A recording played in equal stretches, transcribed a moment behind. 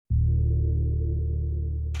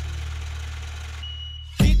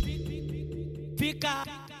Fica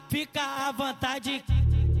à vontade.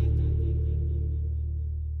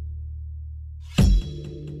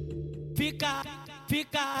 Fica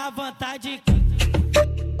à vontade.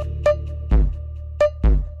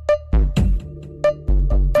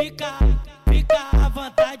 Fica à vontade. Fica à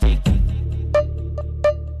vontade.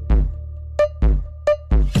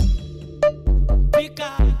 Fica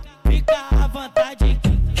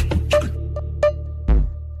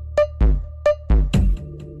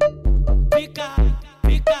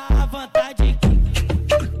à vontade.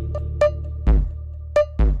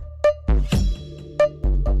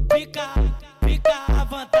 Fica à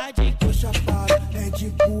vontade. Tô chapado, é de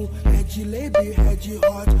cu, é de lady, é de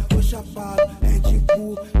hot. Tô chapado, é de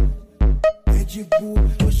cu, é de bu.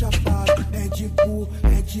 Tô chapado, é de cu,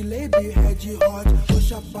 é de lady, é de hot. Tô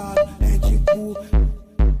chapado, é de cu,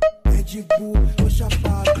 é de bu. Tô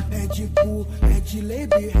chapado, é de cu, é de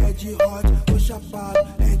lady, é de hot. Tô chapado,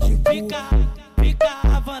 é de cu. Fica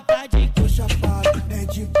à vontade. Tô chapado, é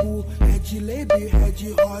de cu, é de lady, é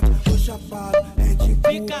de hot. Tô chapado, é de cu.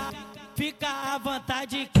 Fica à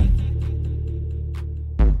vontade.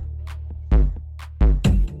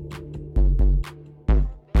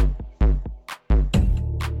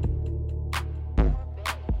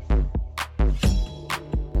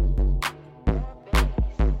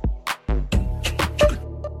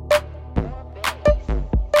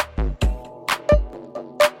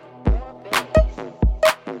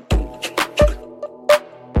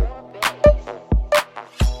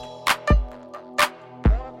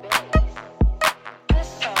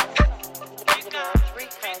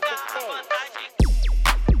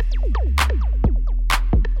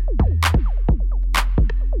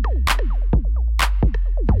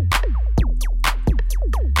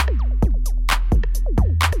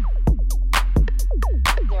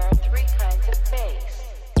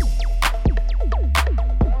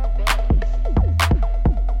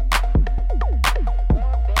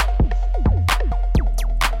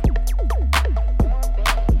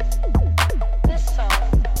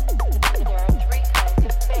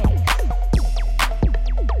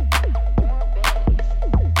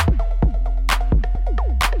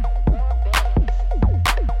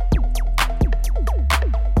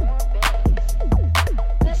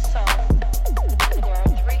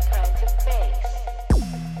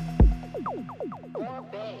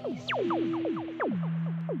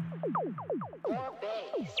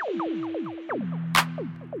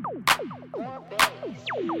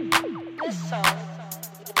 This song,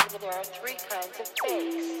 there are three kinds of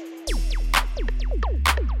bass.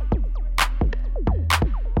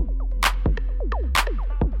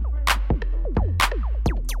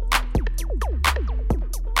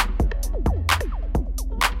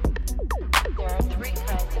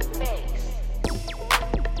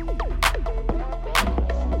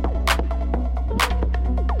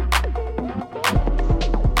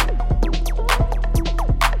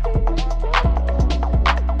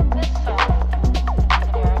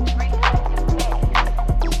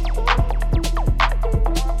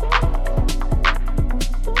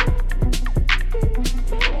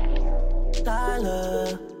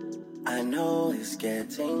 I know it's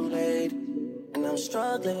getting late, and I'm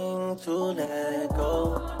struggling to let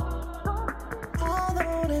go.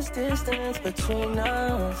 Although there's distance between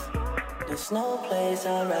us, there's no place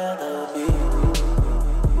I'd rather be.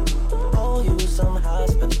 Owe you some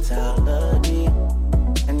hospitality,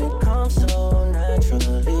 and it comes so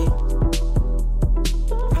naturally.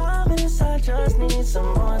 Promise I just need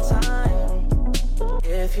some more time,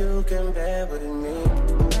 if you can bear with me.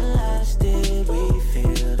 When last did we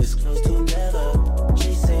feel this close together?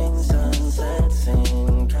 Chasing sunsets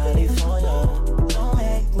in California. Don't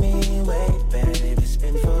make me wait, babe, it's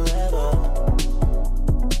been forever.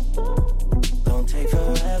 Don't take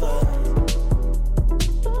forever.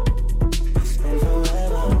 It's been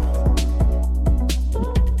forever.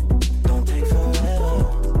 Don't take forever.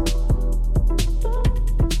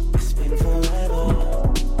 It's been forever.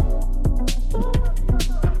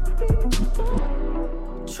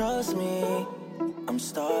 Trust me, I'm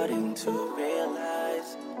starting to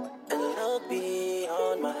realize and look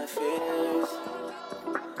beyond my fears.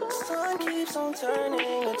 Sun keeps on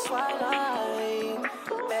turning to twilight.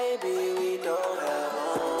 Baby, we don't have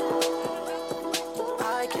long.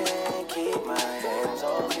 I can't keep my hands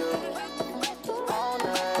off you. All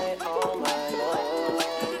night, all my love.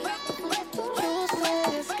 You say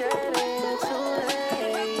it's getting too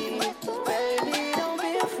late. Baby, don't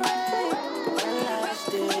be afraid. When last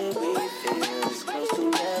did we feel this close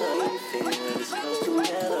together? We feel this close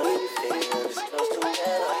together. We feel this close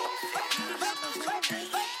together.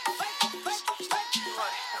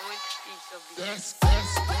 Yes.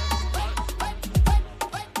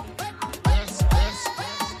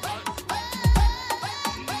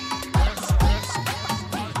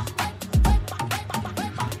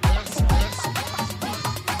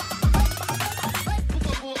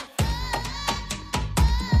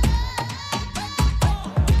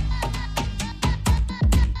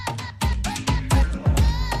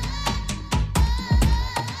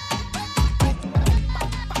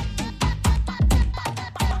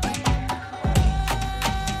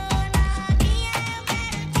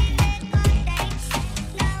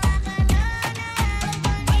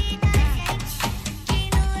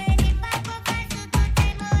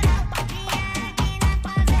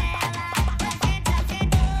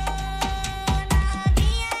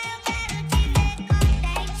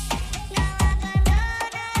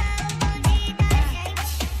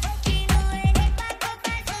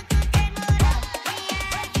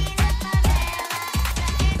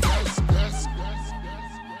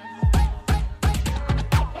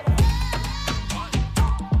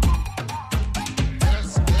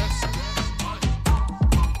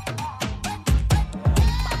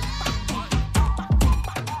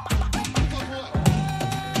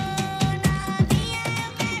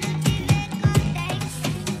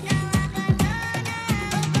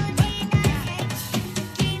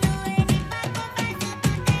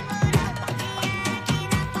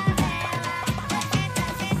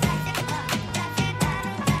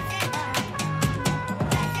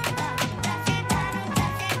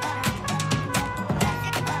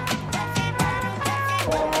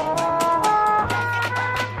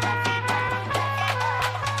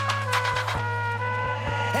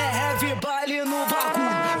 teve baile no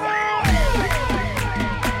bagulho.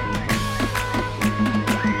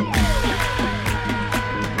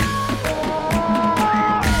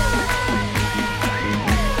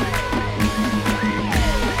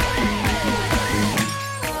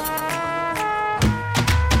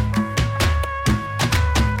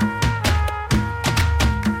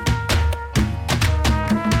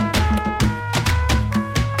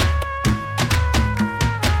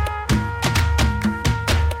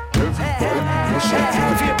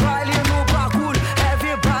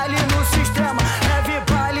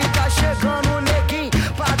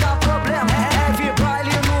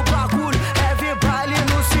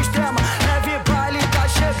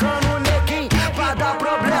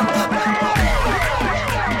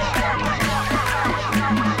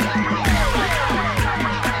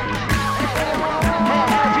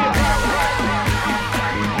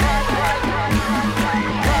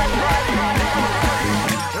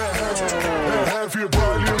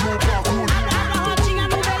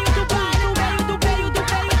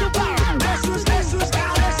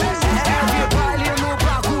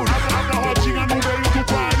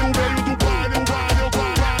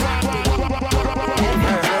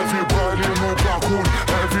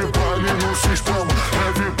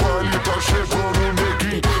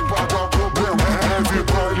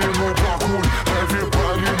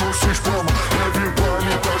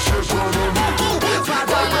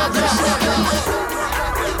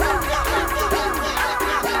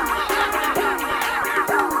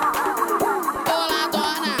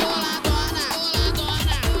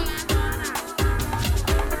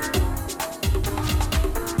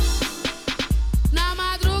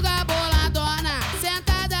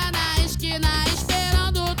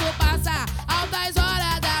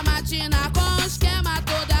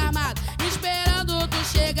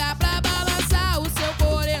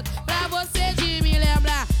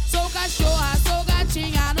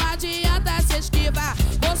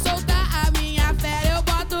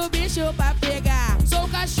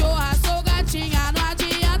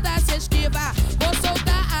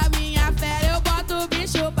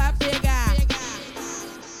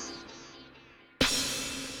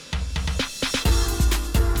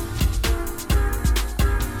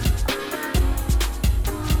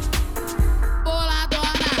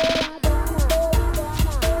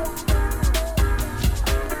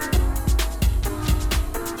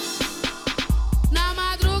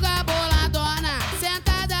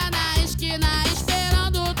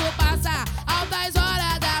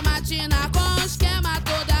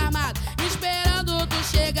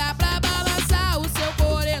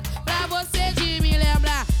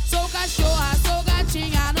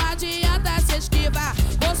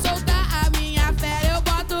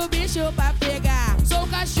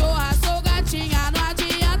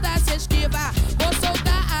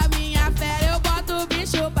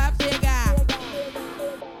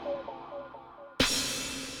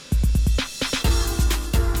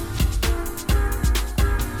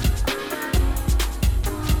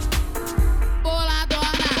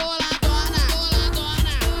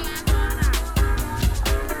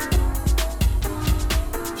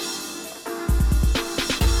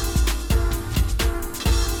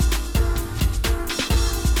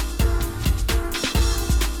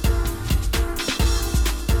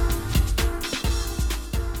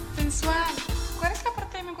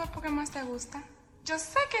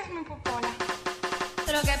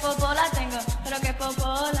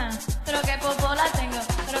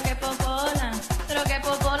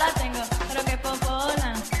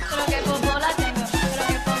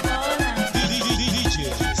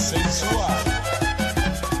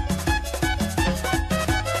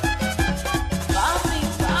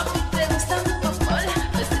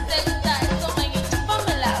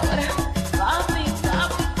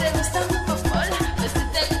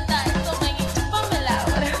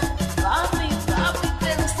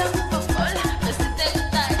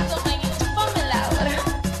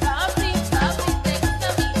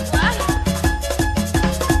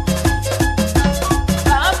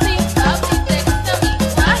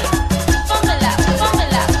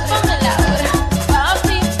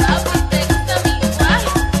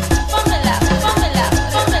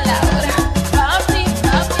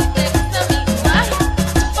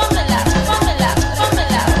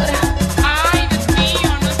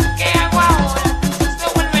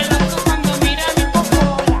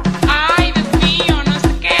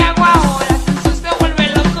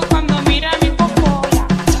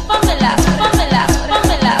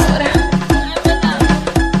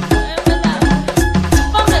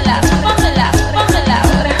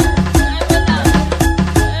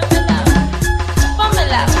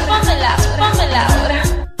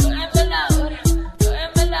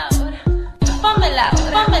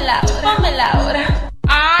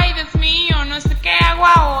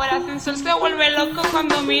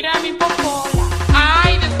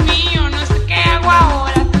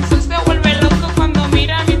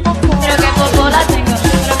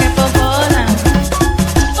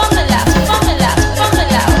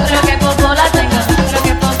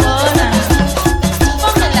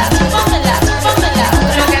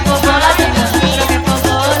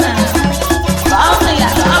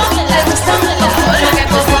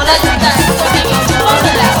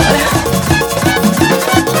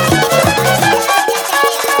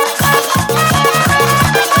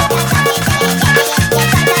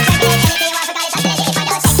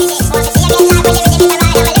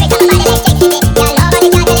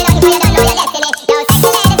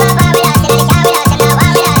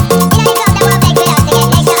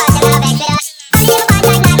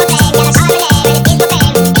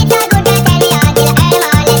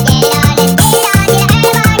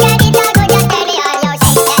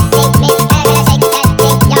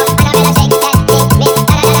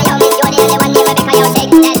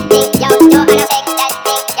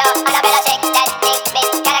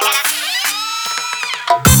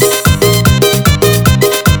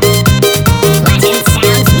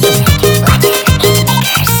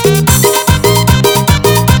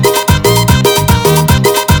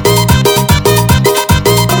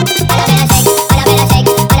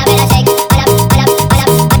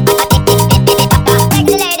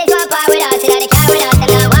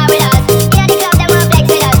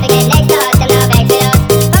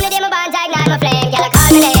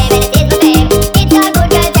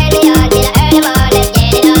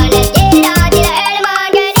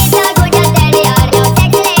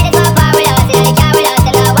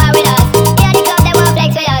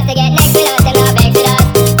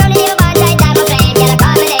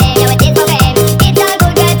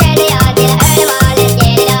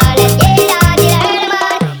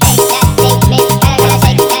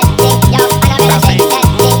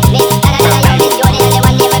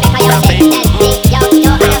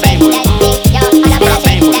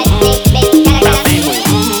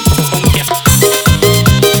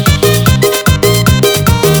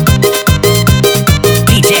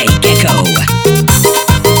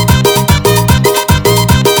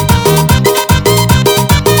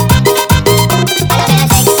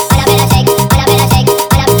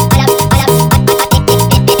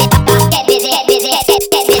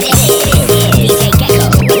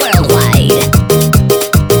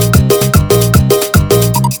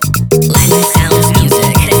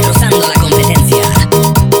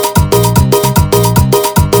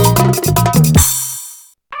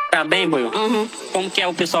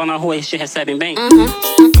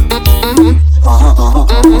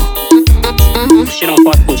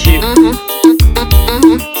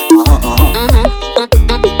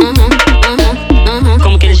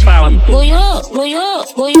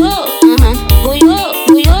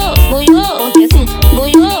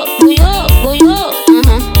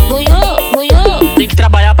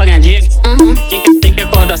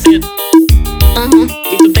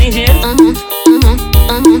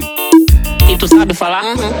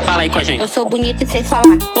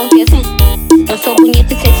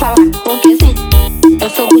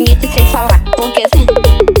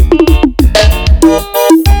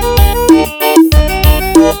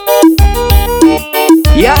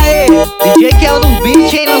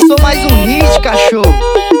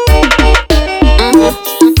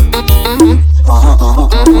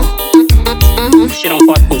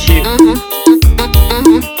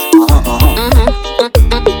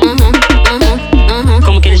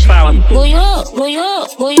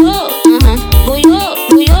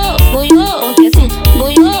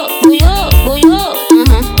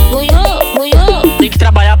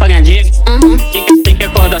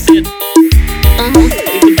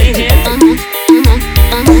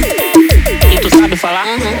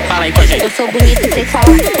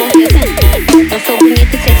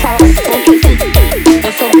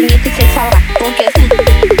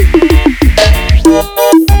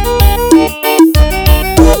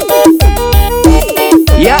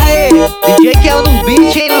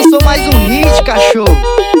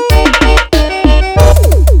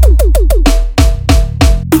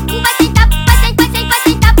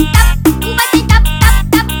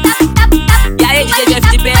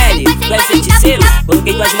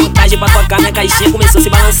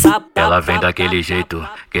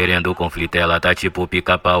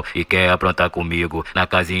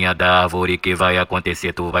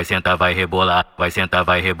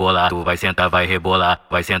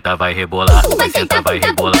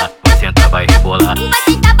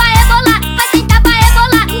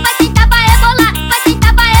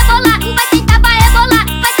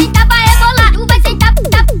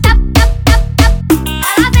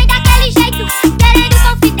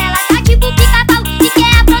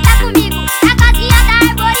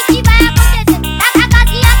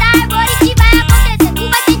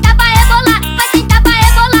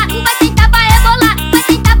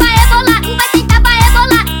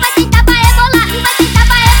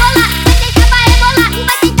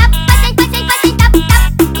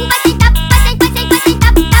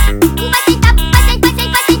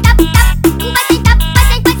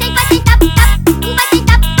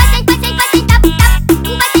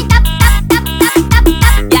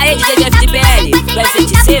 E aí, DJ FTPL, tu é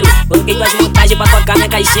feiticeiro? Coloquei tuas montagens pra tocar, minha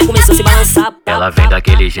caixinha começou a se balançar. Ela vem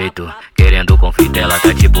daquele jeito, querendo conflito, ela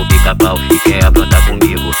tá tipo pica-pau e quer aprontar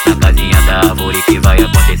comigo. Na casinha da árvore que vai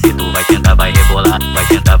acontecer, tu vai sentar, vai rebolar, vai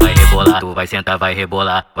sentar, vai rebolar, tu vai sentar, vai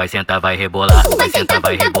rebolar, vai sentar, vai rebolar, tu vai sentar,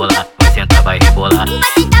 vai rebolar, vai sentar, vai rebolar. Tu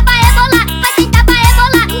vai sentar pra rebolar, vai sentar pra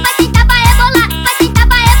rebolar, tu vai sentar pra rebolar, vai sentar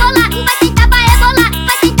pra rebolar, tu vai sentar pra rebolar,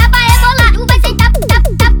 vai sentar pra rebolar, tu vai sentar.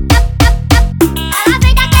 Ela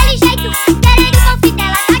vem daquele jeito, querendo conflito,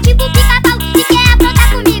 ela tá tipo pica-pau e quer aprontar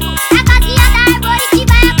comigo. Na casinha da árvore que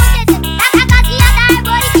vai acontecer, na casinha da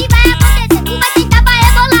árvore que vai acontecer. Tu vai sentar pra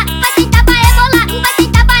rebolar, vai sentar pra rebolar, tu vai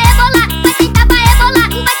sentar pra rebolar, vai sentar pra rebolar,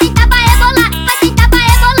 tu vai sentar pra rebolar, vai sentar pra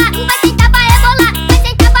rebolar, tu vai sentar pra rebolar, vai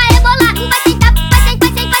sentar pra rebolar, tu vai sentar, vai sentar, vai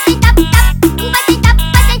sentar, vai sentar.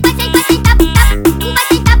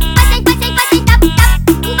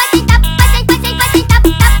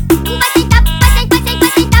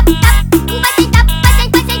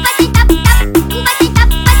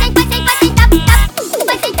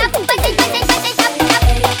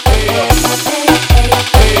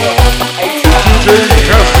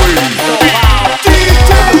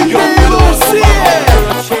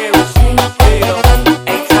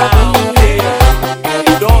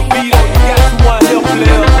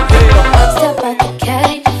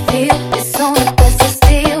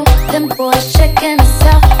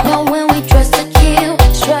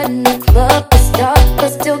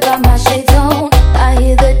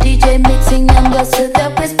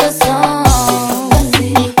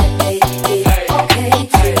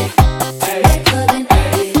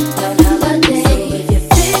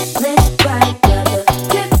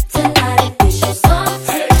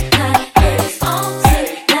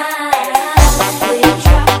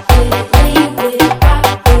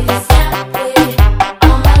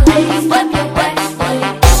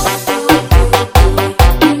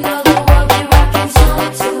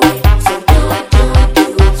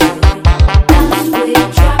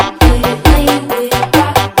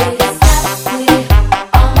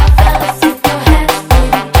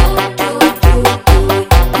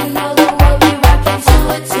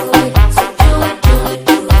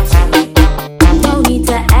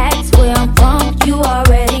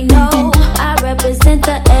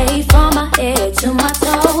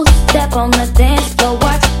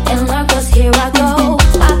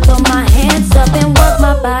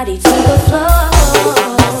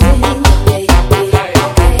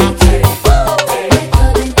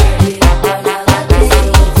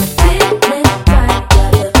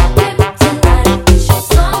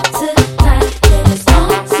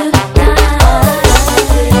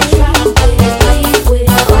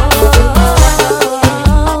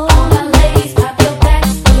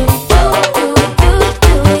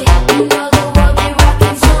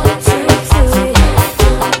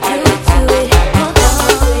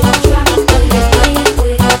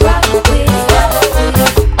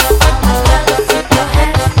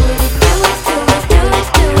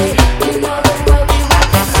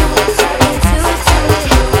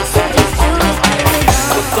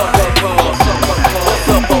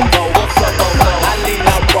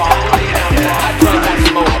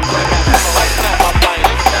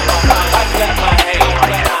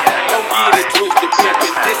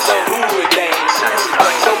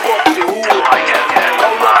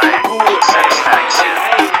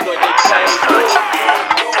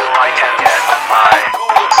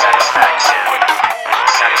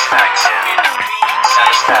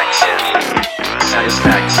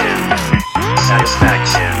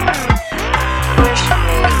 Push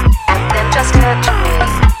me, and then just touch me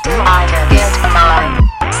till I can get my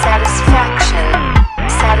satisfaction.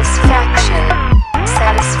 Satisfaction,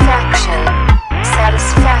 satisfaction,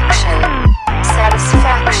 satisfaction,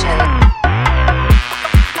 satisfaction.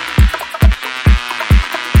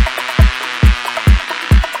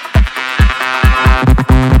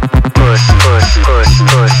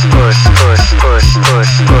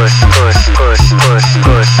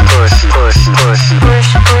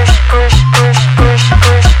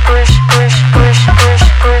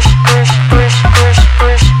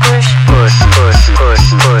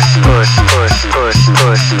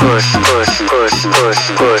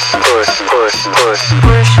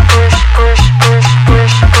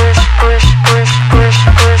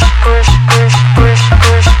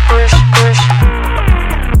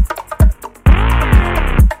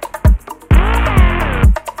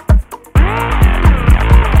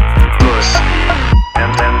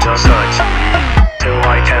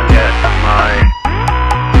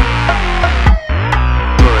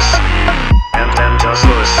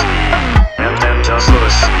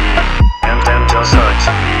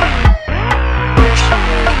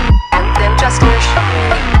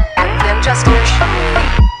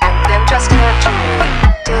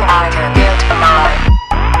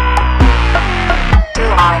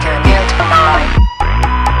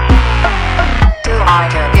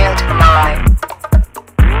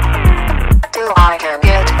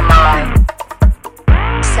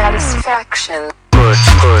 Satisfaction.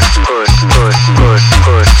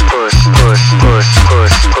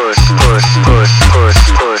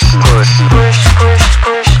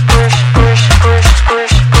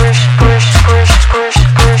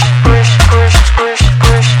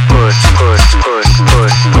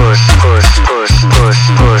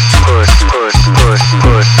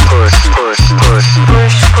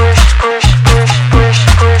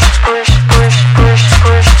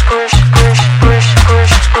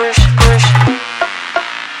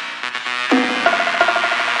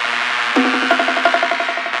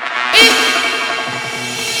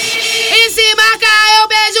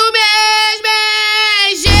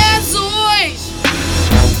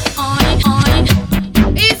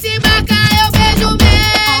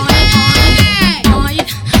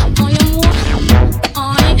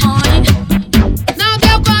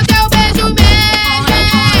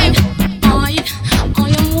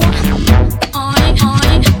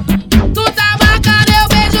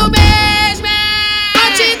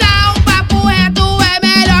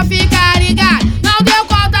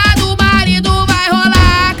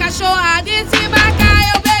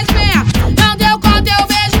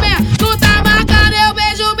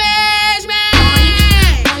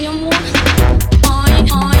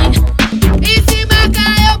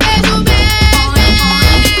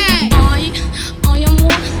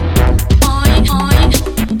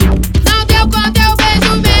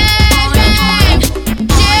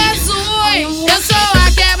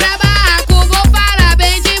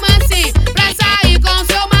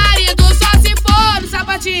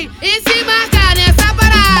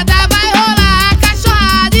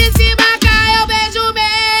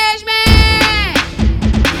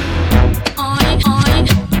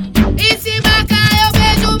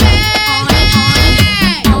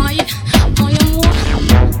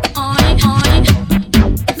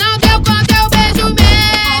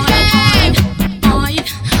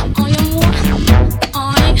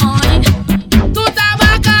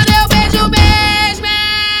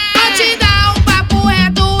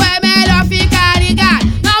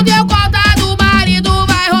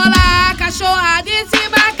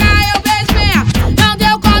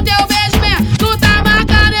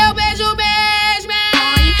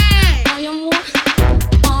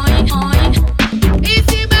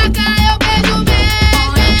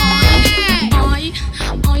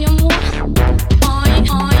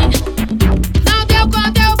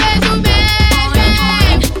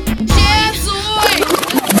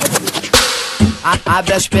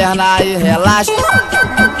 Abre as pernas e relaxa.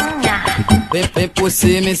 Vem por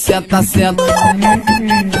cima e senta, senta.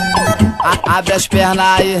 Abre as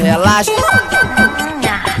pernas e relaxa.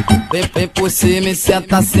 Vem por cima e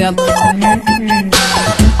senta, senta.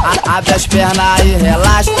 Abre as pernas e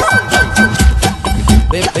relaxa.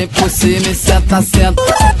 Vem por cima e senta, senta.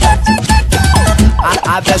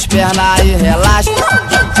 Abre as pernas e relaxa.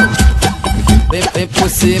 Vem por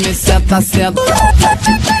cima e senta, senta.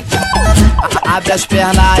 Abre as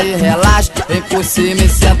pernas e relaxa, vem por cima e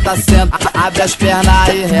senta, senta. Abre as pernas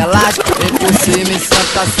e relaxa, vem por cima e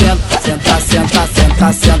senta, senta. Senta, senta,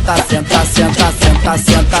 senta, senta, senta, senta, senta,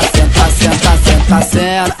 senta, senta, senta, senta,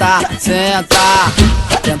 senta, senta.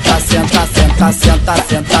 Senta, senta, senta, senta,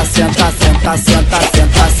 senta, senta, senta, senta,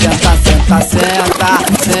 senta, senta, senta, senta,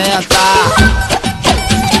 senta.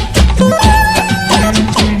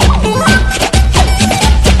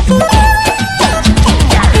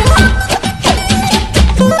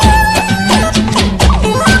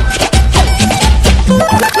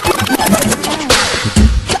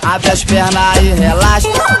 Abre as pernas e relaxa,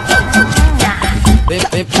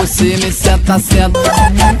 vem por cima e senta, senta.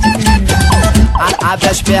 Abre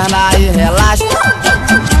as pernas e relaxa,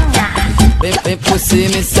 vem por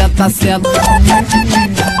cima e senta, senta.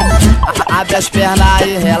 Abre as pernas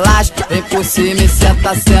e relaxa, vem por cima e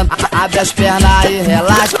senta, senta. Abre as pernas e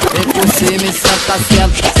relaxa, vem por cima e senta,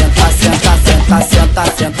 senta. Senta, senta, senta, senta,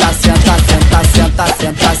 senta, senta, senta, senta,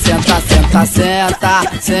 senta, senta, senta, senta,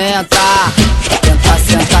 senta. Senta,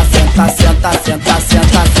 senta, senta, senta, senta,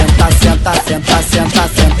 senta, senta, senta, senta,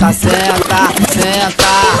 senta, senta, senta,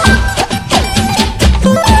 senta.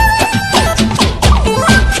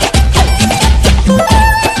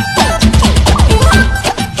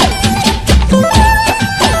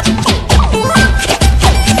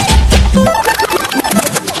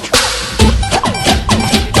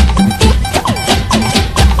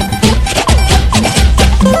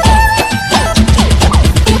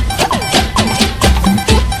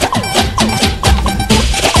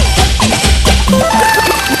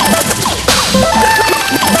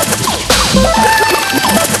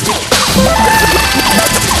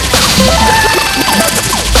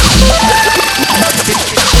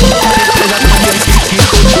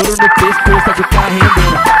 No pescoço de ficar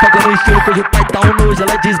rendendo, pagando estilo que hoje o pai tá um nojo.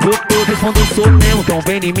 Ela desbotou, respondo sou mesmo. Então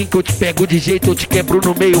vem em mim que eu te pego de jeito, eu te quebro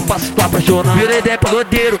no meio, faço tu apaixonar. Virei ideia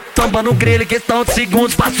pagodeiro, samba no grelho, questão de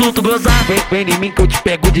segundos, faço tu gozar. Vem em mim que eu te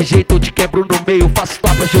pego de jeito, eu te quebro no meio, faço tu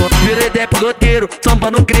apaixonar. Virei ideia pagodeiro,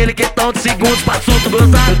 samba no grelho, questão de segundos, faço tu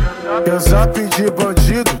gozar. Eu já pedi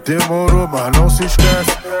bandido, demorou, mas não se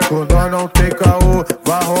esquece. Por nós não tem caô,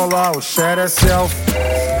 vai rolar, o share é selfie.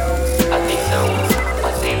 Atenção,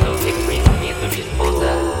 fazendo reconhecimento de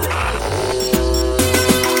esposa.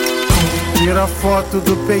 Tira foto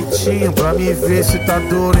do peitinho pra me ver se tá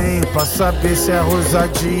durinho, pra saber se é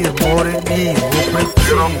rosadinho, moreninho ou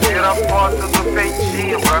pretinho. Tira foto do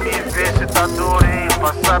peitinho pra me ver se tá durinho,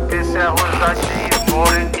 pra saber se é rosadinho,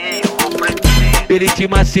 moreninho ou pretinho. Ele te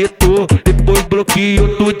macetou, depois bloqueou.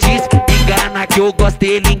 Tu diz, me engana que eu gosto,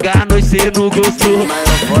 ele engana e cê não gostou.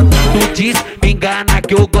 Tu diz, me engana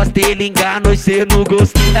que eu gosto, ele engana e cê não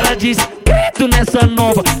gostou. Ela diz, credo nessa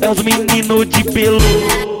nova, é os meninos de pelo.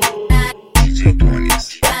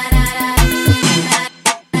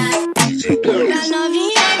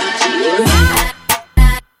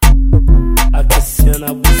 Aquecendo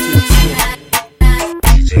a bucetinha.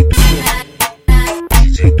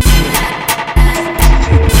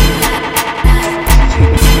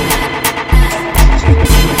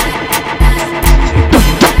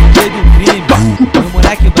 Meu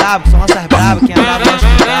moleque brabo, são nossas bravas, quem é brabo vai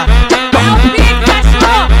escutar. É o pique,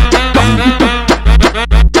 cachorro!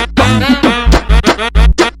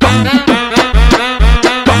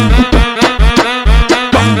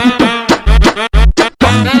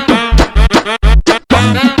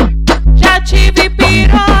 Já tive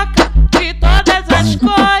piroca de todas as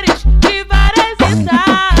cores, de várias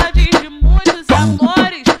idades, de muitos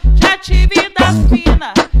amores. Já tive da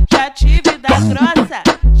fina, já tive da grossa,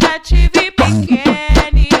 já tive pequena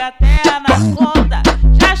e até anaconda.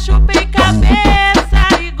 Já chupei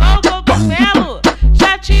cabeça igual cogumelo,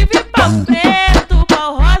 já tive pau preto,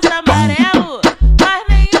 pau rosa, amarelo. Mas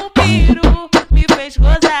nenhum peru me fez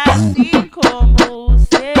gozar assim como o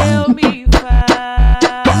seu me faz.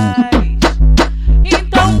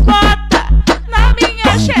 Então bota na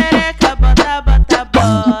minha xereca, bota, bota,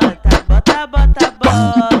 bota, bota, bota,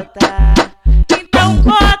 bota. Então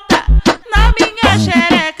bota na minha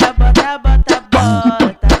xereca, bota, bota,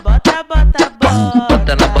 bota, bota, bota, bota.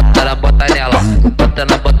 Bota na bota na bota nela, bota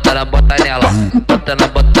na bota na bota nela, bota na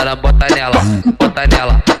bota na bota nela, bota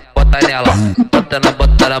nela, bota nela, bota na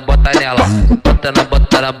bota na bota nela, bota na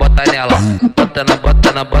bota na bota nela, bota na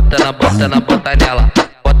bota na bota na bota na bota nela,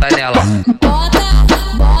 bota nela. Bota,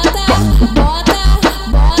 bota, bota,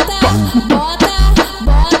 bota, bota,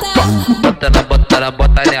 bota. Bota na bota na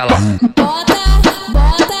bota nela. Bota,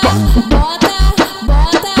 bota, bota,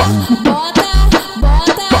 bota, bota,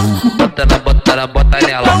 bota. Bota na bota na bota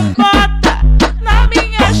nela. Então bota na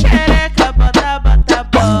minha xereca, bota, bota,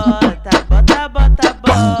 bota, bota, bota,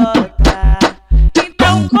 bota.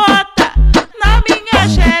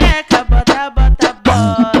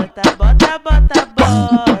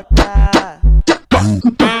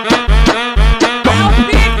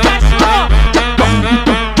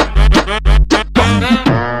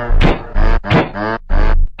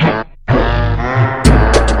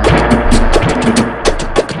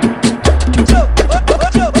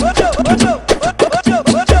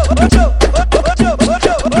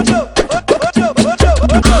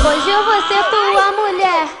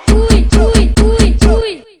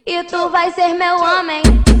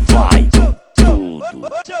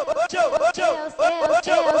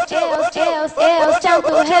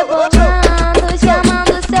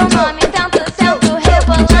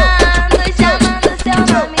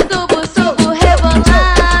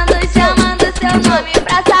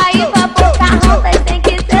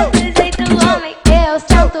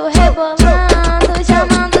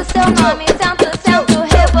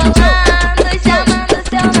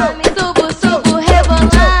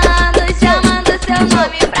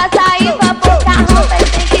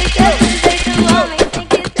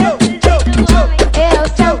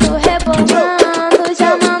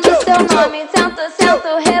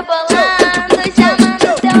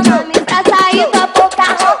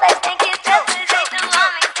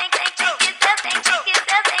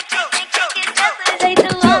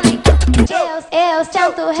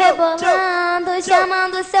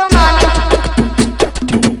 chamando seu nome.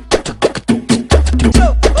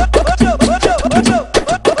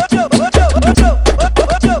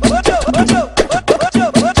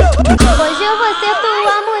 Hoje eu vou ser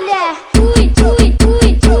tua mulher.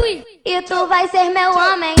 E tu vai ser meu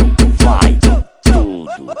homem. Vai tudo.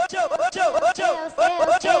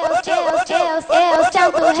 Eu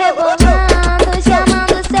sento rebolando,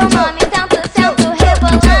 chamando seu nome. Sento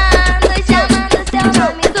rebolando, chamando seu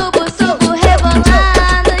nome. Subo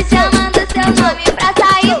rebolando, chamando seu nome. Pra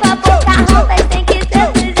sair pra Pocahontas tem que ser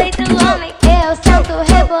do jeito homem. Eu sento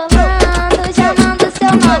rebolando, chamando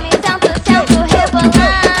seu nome. Sento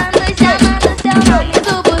rebolando, chamando seu nome.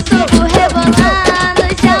 Subo rebolando,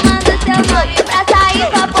 chamando seu nome. Pra sair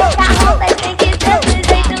pra Pocahontas tem que ser do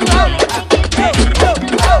jeito homem.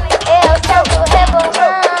 Eu sento rebolando,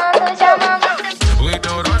 chamando seu nome.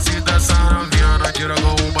 Neurose dessa novinha, nós tira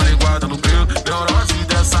com uma linguada no pelo. Neurose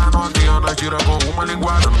dessa novinha, nós tira com uma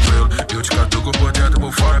linguada no pelo. Eu te catuco por dentro,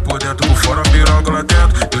 por fora, por dentro, por fora, piroca lá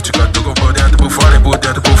dentro. Eu te catuco por dentro, por fora, por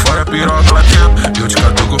dentro, por fora, piroca lá dentro. Eu te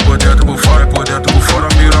catuco por dentro, por fora, por dentro, por fora,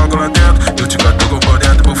 piroca lá dentro. Eu te catuco por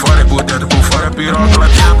dentro, por fora, por dentro, por fora, piroca lá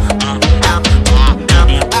dentro.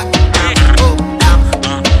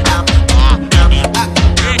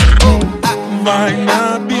 Vai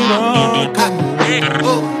na piroca,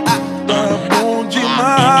 tá bom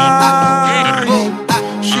demais.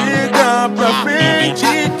 Chega pra frente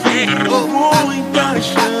que eu vou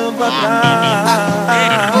encaixando atrás.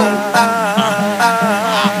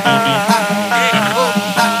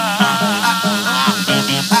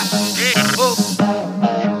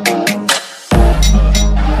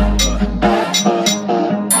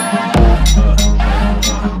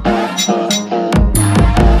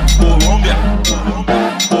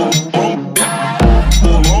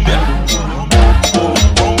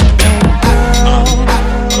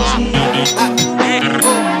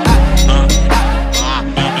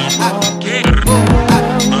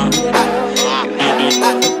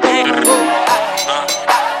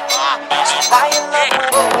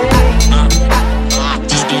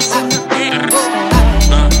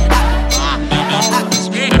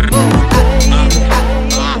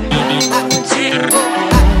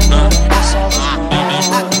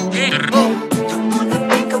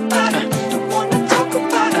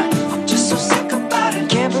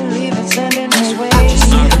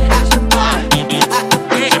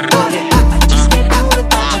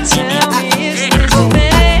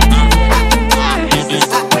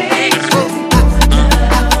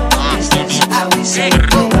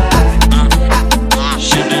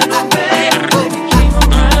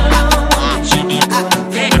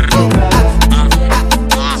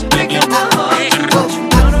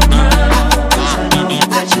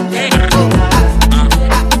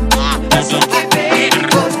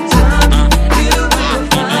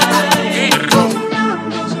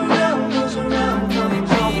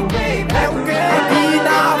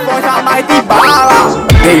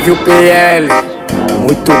 Teve o PL,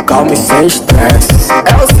 muito calmo e sem estresse.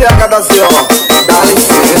 É o CH da CO, dá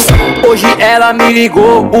licença. Hoje ela me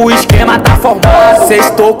ligou, o esquema tá formado.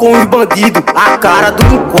 Sextou com os bandidos, a cara do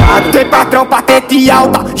enquadro. Tem patrão, patente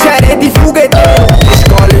alta, gerente fogueteiro.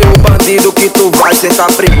 Escolhe o bandido que tu vai sentar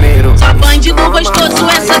primeiro. Só bandido gostoso,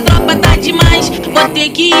 essa tropa tá demais. Vou ter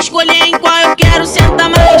que escolher em qual eu quero sentar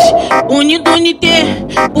mais. Unido, unité,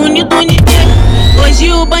 unido, unité.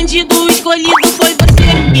 Hoje o bandido escolhido foi você.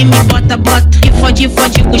 Que me bota, que fode,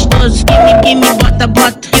 fode gostoso. Que me bota,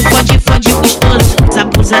 que fode, fode gostoso.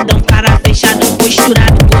 Abusadão, cara fechado,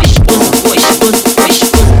 posturado, gostoso, gostoso,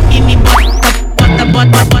 gostoso. Que me bota,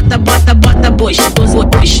 bota, gostoso,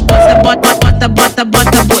 gostosa. Bota,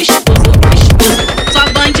 gostoso, gostoso. Só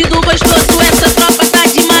bandido gostoso, essa tropa tá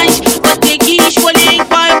demais. Vou ter que escolher em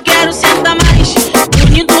qual eu quero sentar mais.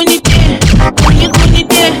 Unido, unité, unido,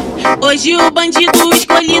 unité. Hoje o bandido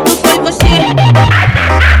escolhido foi você.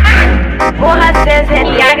 Porra, CZ,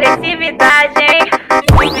 que agressividade, hein?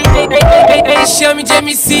 Me chame de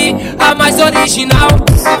MC, a mais original.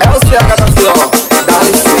 É o CH da CO, dá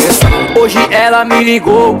licença. Hoje ela me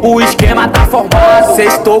ligou, o esquema tá formado.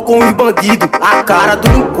 Sextou com os bandidos, a cara do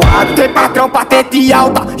enquadro. Tem patrão, patente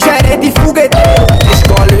alta, gerente fogueteiro.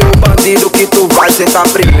 Escolhe o bandido que tu vai sentar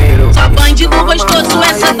primeiro. Só bandido gostoso,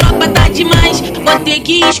 essa tropa tá demais. Vou ter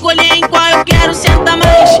que escolher em qual eu quero sentar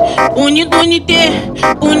mais. Unido, unité,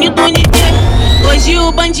 unido, unité. Hoje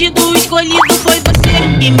o bandido escolhido foi você.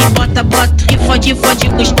 Que me bota, que fode, fode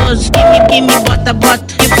gostoso. Que me bota,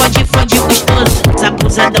 que fode, fode gostoso.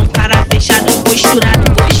 Abusadão, cara fechado, posturado,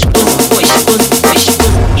 gostoso, gostoso, gostoso.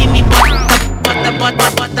 Que me bota,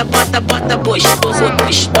 gostoso,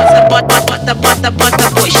 gostosa. Bota,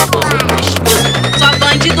 gostoso, gostoso. Só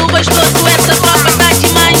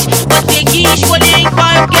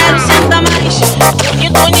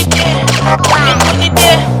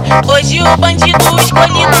Hoje o bandido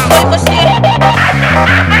escolhido foi você.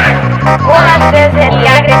 Porra, CZ, que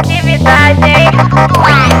agressividade, hein?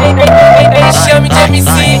 Me chame de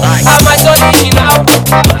MC, a mais original.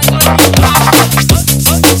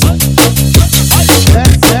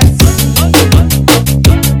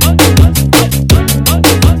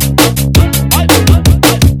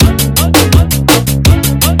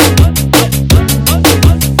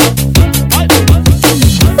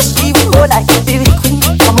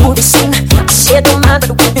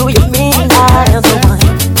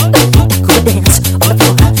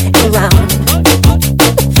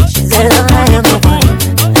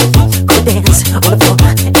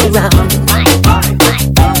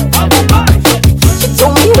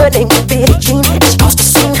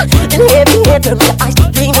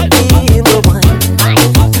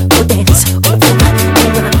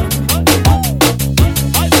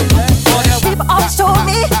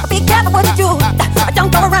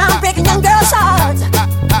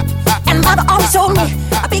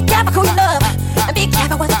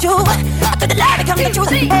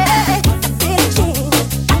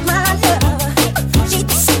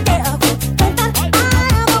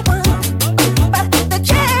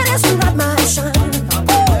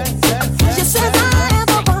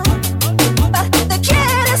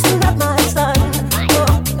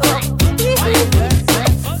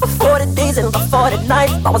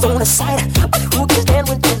 I was on the side, but who can stand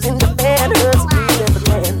when she's in the manners? Leaving the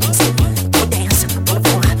lands, go dance on the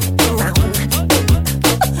floor and round.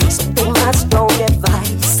 Something my strong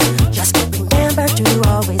advice, just remember to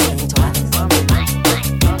always think twice.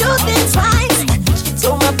 Do things right. She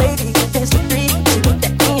told my baby there's a three. She looked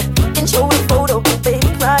at me and showed a photo. Baby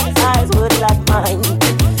cried, his eyes were like mine.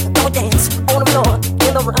 Go dance on the floor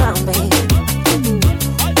and around, baby.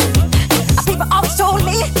 People always told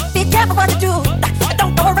me, be careful what you do.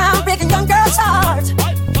 Don't go around breaking young girls' hearts.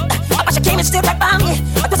 But she came and stood right by me.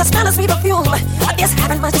 There's a smell of sweet perfume. This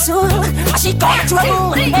happened much too soon. She called to a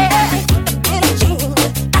room. Hey, the Billie Jean,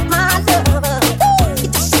 that's my lover. He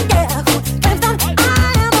just a girl who claims that I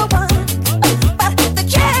am the one. But the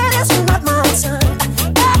kid is not my son.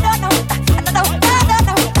 No.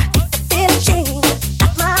 The Billie Jean,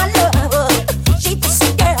 that's my lover. She just a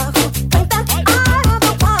girl who claims that I am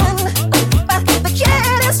the one. But the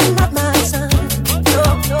kid is not my son.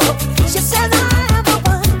 She says I am the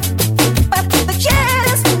one, but the kid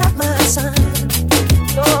is not my son.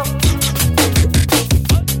 No.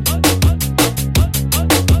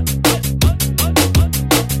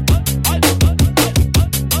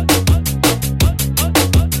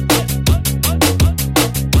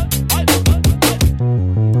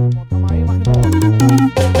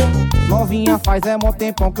 Novinha, faz mó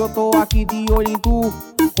tempão que eu tô aqui de olho em tu.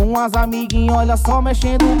 Com as amiguinhas, olha só,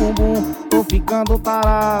 mexendo o bumbum. Tô ficando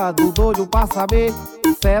tarado, doido pra saber.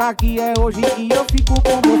 Será que é hoje que eu fico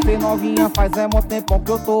com você? Novinha, faz mó tempão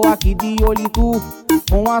que eu tô aqui de olho em tu.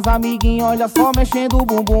 Com as amiguinhas, olha só, mexendo o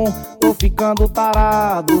bumbum. Tô ficando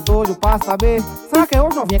tarado, doido pra saber. Será que é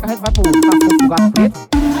hoje, novinha, que a gente vai pro gato preto?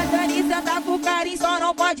 A Dani senta com carinho, só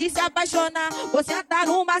não pode se apaixonar. Você tá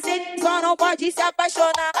no macete, só não pode se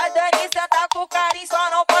apaixonar. A Dani senta com carinho, só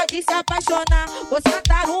não pode se apaixonar. Você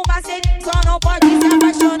tá no macete, só não pode se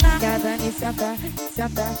apaixonar. Que a Dani senta,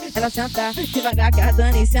 ela senta devagar. Que a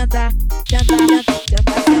Dani senta. Que a Dani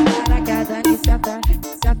senta,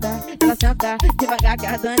 ela senta devagar. Que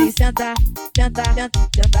a Dani senta. Que a Dani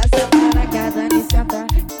senta,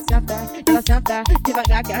 ela senta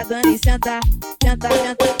devagar. Que a Dani senta. Que a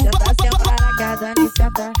Dani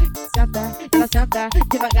senta, ela senta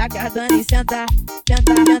devagar. Que a Dani senta.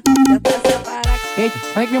 Eita,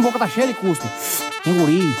 peraí que minha boca tá cheia de cuspe.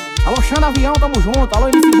 Engoli. Alô, Xana Avião, tamo junto. Alô,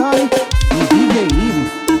 MC Dani e DJ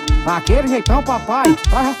Ives. Daquele jeitão, papai.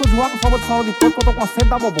 Traz resto de com salva de sala de porco que eu tô com sede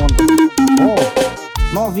da bobona.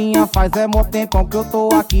 Novinha, faz mó tempão que eu tô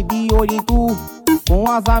aqui de olho em tu.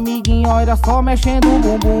 Com as amiguinhas, olha só, mexendo o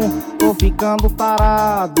bumbum. Tô ficando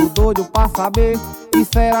tarado, doido pra saber. E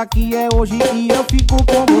será que é hoje que eu fico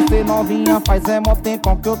com você? Novinha, faz mó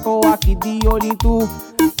tempão que eu tô aqui de olho em tu.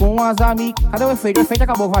 Com as amigas. Cadê o efeito? O efeito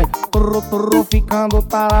acabou, vai. Tô ficando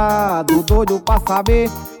tarado, doido pra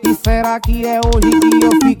saber. E será que é hoje que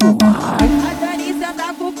eu fico? A Dani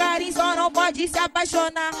senta com carinho, só não pode se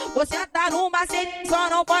apaixonar. Você tá no macete, só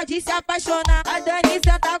não pode se apaixonar. A Dani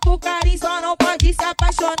senta com carinho, só não pode se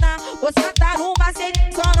apaixonar. Você tá no macete,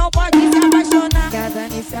 só não pode se apaixonar. Que a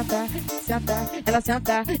Dani senta, ela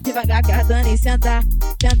senta devagar. Que a Dani senta.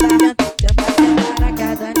 Que a Dani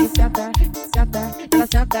senta, ela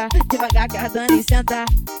senta devagar. Que a Dani senta.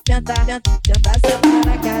 Que a Dani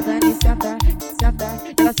senta,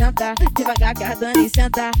 ela senta devagar. Que a Dani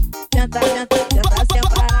senta.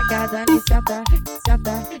 que a Dani senta,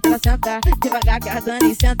 senta, ela senta, devagar que a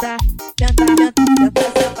Dani senta, senta, senta, senta,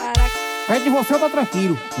 separa. Perto de você eu tô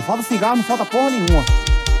tranquilo, não falta cigarro, não falta porra nenhuma.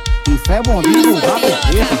 Isso é bonito, dá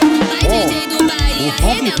perfeito. O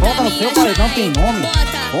som que toca no seu paredão tem nome.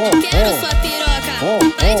 Quero sua piroca.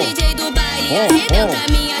 Vai DJ do baile,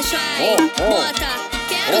 arrebenta minha chai. Bota,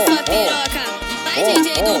 quero sua piroca. Vai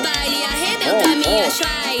DJ do baile, arrebenta minha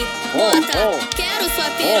chai. Bota, quero sua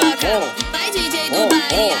piroca. Vai DJ do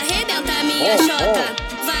baile, arrebenta minha chota.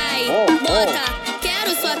 Vai, bota,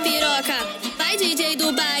 quero sua piroca. Vai DJ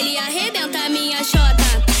do baile, arrebenta minha chota.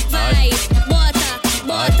 Vai, bota,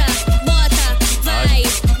 bota, bota. Vai,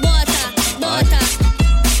 bota, bota.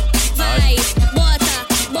 Vai, bota,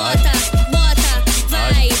 bota, bota.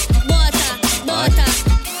 Vai, bota, bota.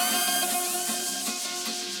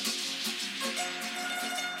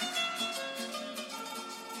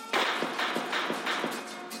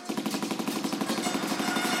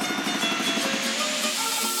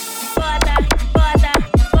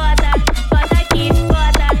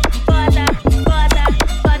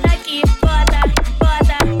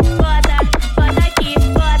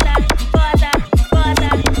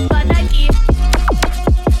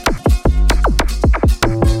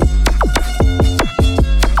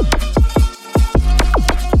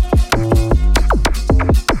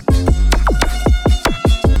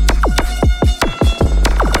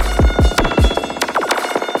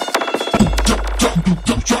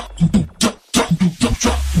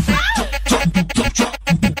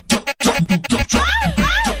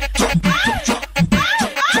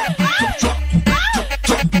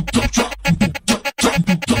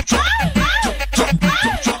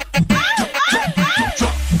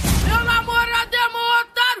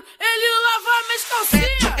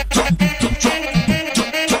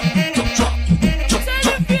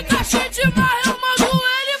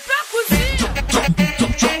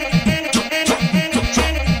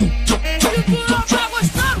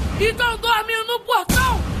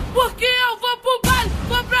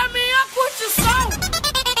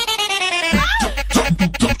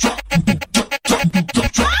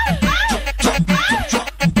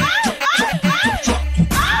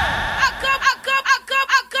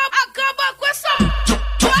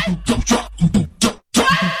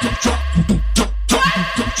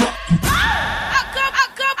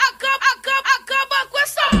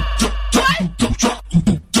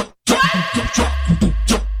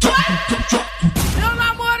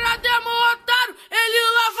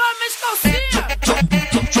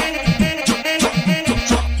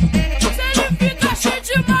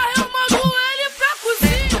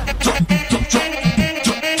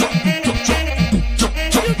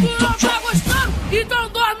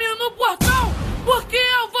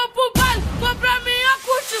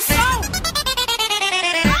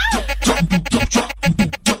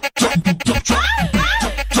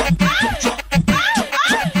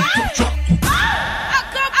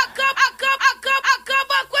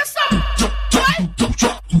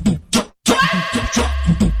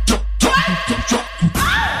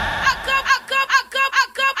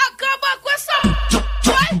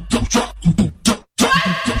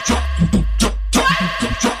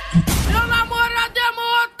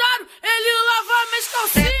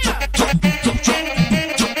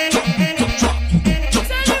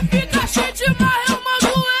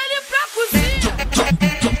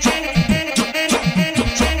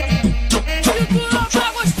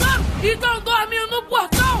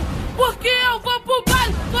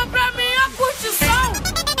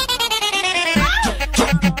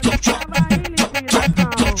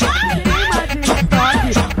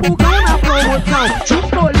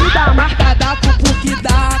 Escolhi da marca da Cupu que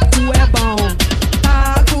Daco é bom.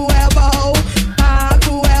 Daco é bom,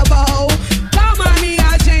 Daco é bom. Calma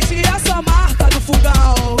minha gente, essa marca do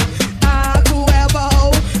fogão. Daco é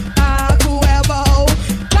bom, Daco é bom.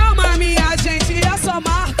 Calma minha gente, essa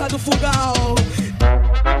marca do fogão.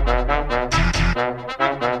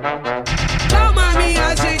 Calma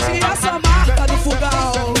minha gente, essa marca do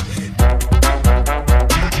fogão.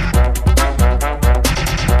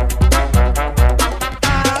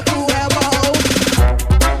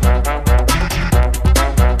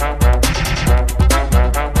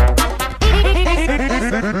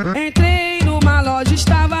 Entrei numa loja,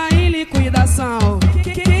 estava em liquidação.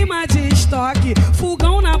 Queima de estoque,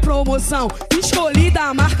 fogão na promoção. Escolhi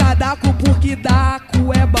da marca Daco porque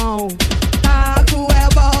Daco é bom. Daco é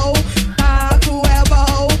bom, Daco é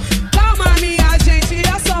bom. Calma minha gente,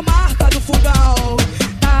 essa marca do fogão.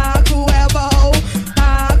 Daco é bom,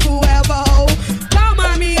 Daco é bom.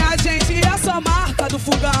 Calma minha gente, essa marca do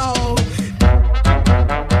fogão.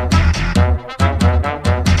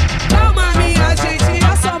 Calma minha gente,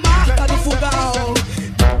 essa marca.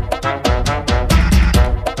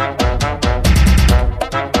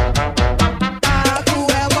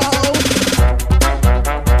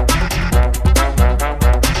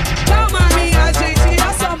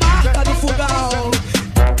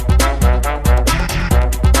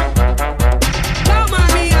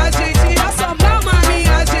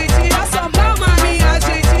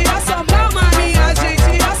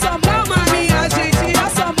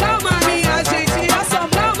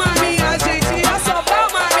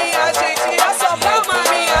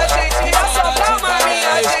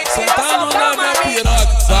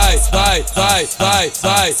 vai.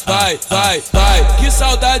 Que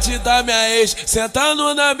saudade da minha ex,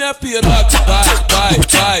 sentando na minha piroca. Vai.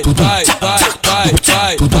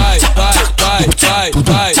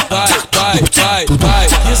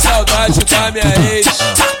 Que saudade da minha ex.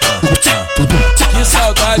 Que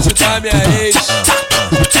saudade da minha ex.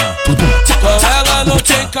 Com ela não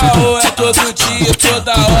tem caô, é todo dia,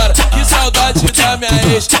 toda hora. Que saudade da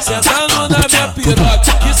minha ex, sentando na minha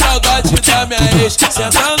piroca. Que saudade da minha ex,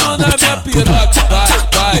 sentando na minha piroca. Vai.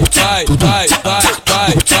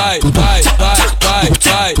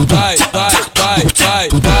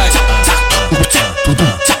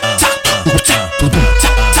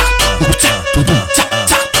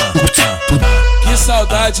 Que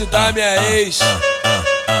saudade da minha ex.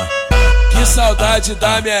 Que saudade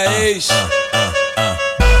da minha ex.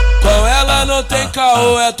 Com ela não tem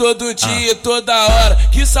caô, é todo dia, toda hora.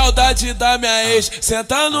 Que saudade da minha ex,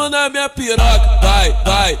 sentando na minha piroca. Vai.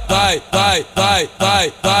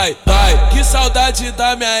 Que saudade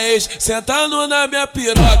da minha ex, sentando na minha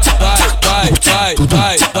piroca. Vai.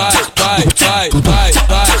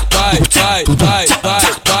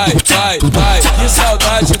 Que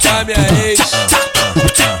saudade da minha ex.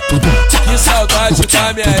 Que saudade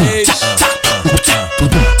da minha ex.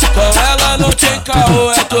 Com ela não tem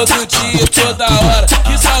caô, é todo dia, toda hora.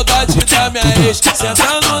 Que saudade da minha ex,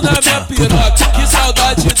 sentando na minha piroca. Que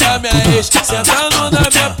saudade da minha ex, sentando na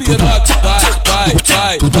minha piroca. Vai.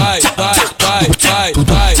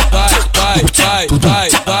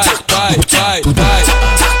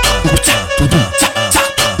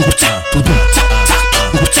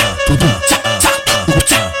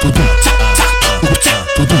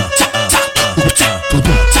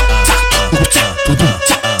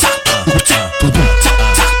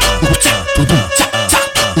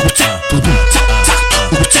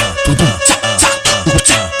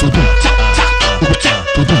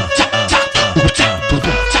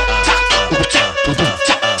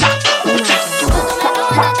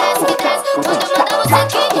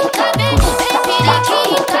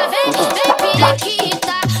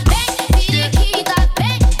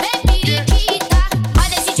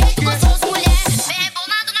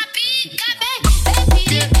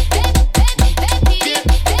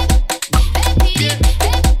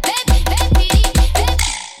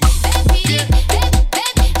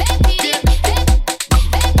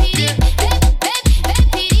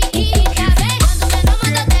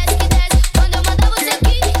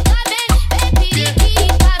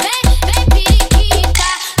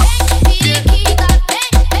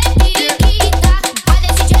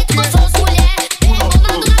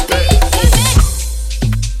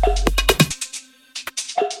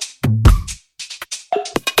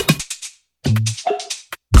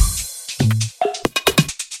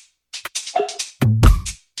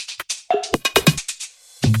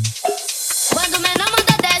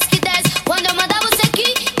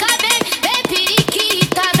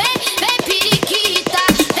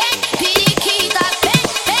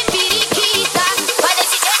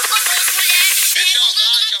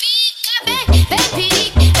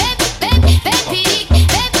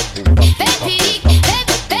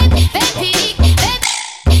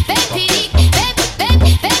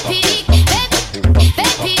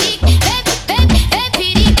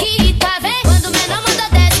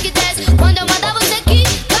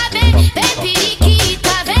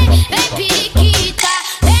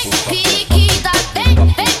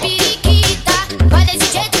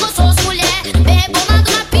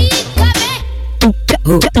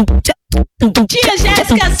 Tia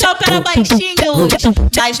Jéssica só para baixinhos,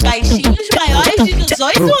 mais baixinhos maiores de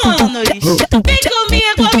 18 anos. Vem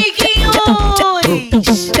comigo, amiguinhos.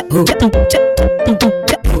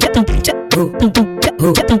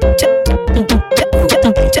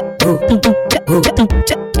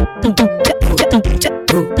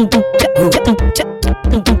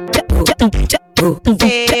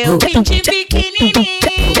 Seu pinche pequenininho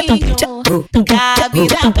cabe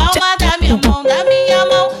na palma da minha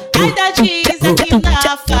mão, Ai da diz aqui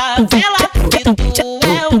na favela que tu é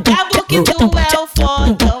o cabo, que tu é o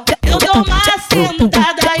fodão. Eu dou uma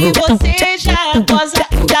sentada e você já goza,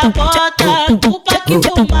 já bota culpa que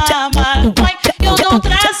fuma maconha. Eu dou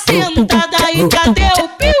outra sentada e cadê o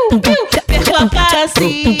piu-piu? Perco a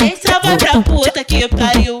paciência, vai pra puta que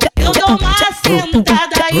pariu. Eu dou uma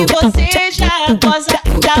sentada e você já goza,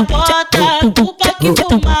 já bota culpa que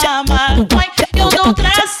fuma maconha. Eu dou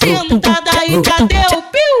outra sentada e cadê o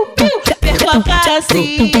piu-piu? Perco a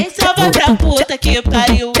paciência, vai pra puta que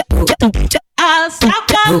pariu. A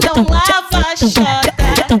sapa não lava a xota,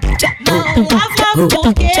 não lava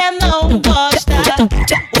porque não gosta.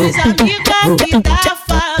 Os amigos aqui da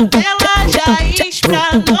favela já raiz pra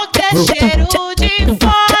não ter cheiro de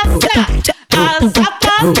fossa. A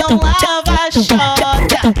sapa não lava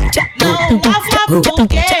xota, não lava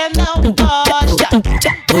porque não gosta.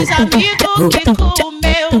 Os amigos que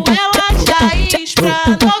comeu ela raiz pra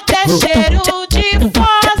não ter cheiro de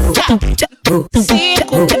fossa.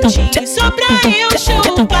 5 minutinhos só pra eu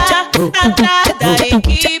chupar. Atrás da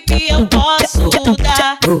equipe eu posso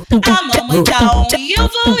dar. A mamãe tá on e eu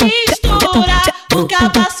vou estourar o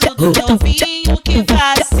cabaço do meu vinho que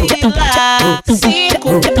vacilar. 5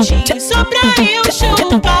 minutinhos só pra eu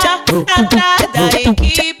chupar. Atrás da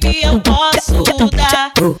equipe eu posso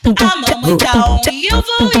dar. A mamãe tá on e eu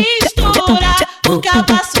vou estourar o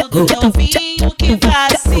cabaço do meu vinho que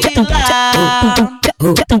vacilar.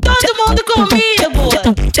 Todo mundo comigo.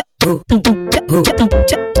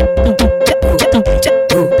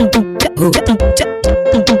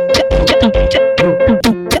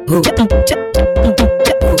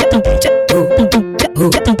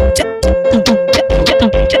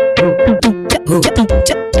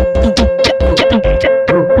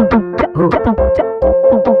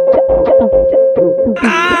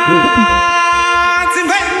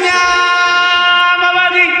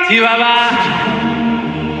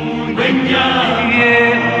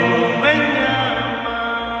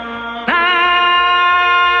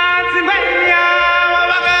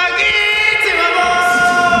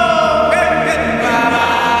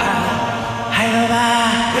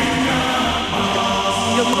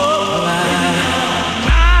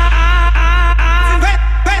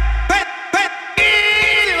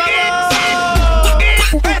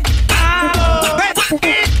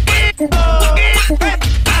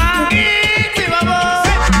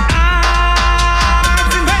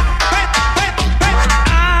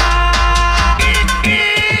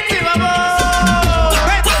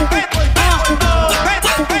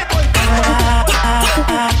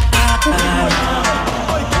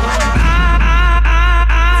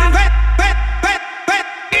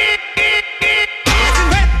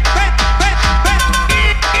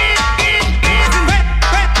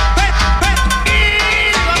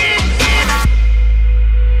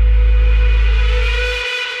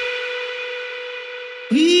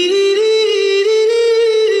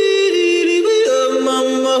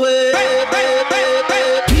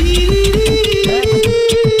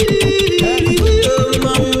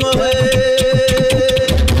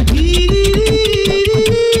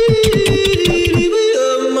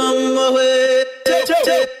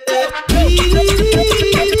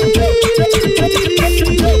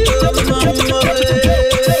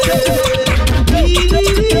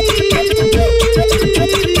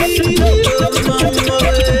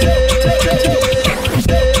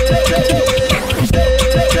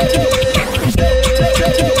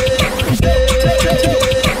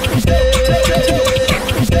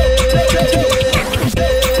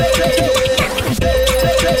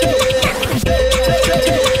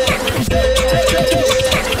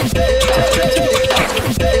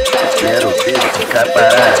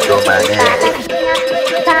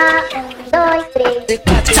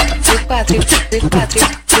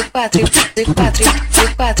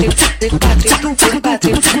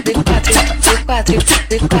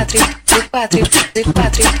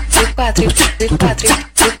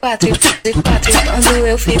 Quando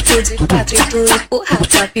eu fico de 4, tu empurra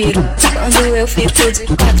pra piru. Quando eu fico de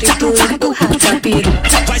 4, tu empurra pra piru.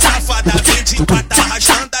 Vai safada, vem de 4,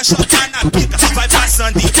 arrastando a chota na pica. Vai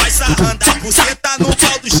passando e vai sarrando a buceta no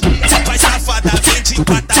pau dos cria. Vai safada, vem de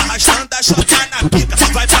 4, arrastando a chota na pica.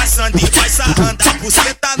 Vai passando e vai sarrando a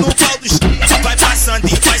buceta no pau dos cria. Vai passando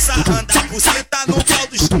e vai sarrando a buceta no pau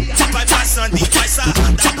dos cria. Vai passando e vai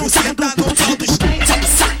sarrando a buceta no pau dos cria.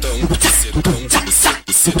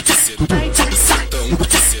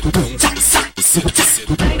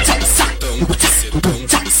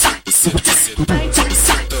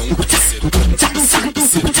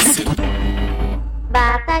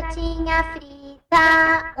 Batatinha frita,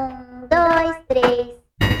 1, 2, 3.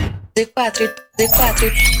 D4, D4,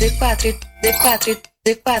 D4, D4,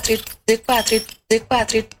 D4, D4, D4,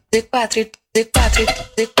 D4, D4,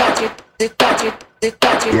 D4, D4,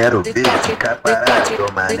 D4. Quero ver ficar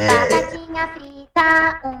parado, mané. Batatinha frita,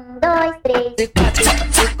 1, 2, 3. D4,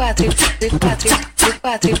 D4, D4,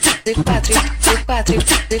 D4, D4,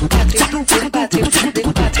 D4, D4, D4,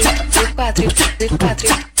 D4,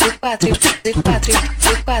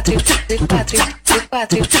 D4,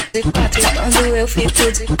 D4, D4, quando eu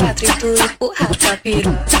fico de 4, tu empurra pra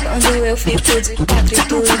piru. Quando eu fico de 4,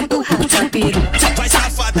 tu empurra pra piru. Vai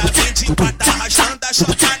safada, vem de 4, arrastando a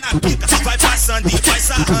chota na pica. Vai passando e vai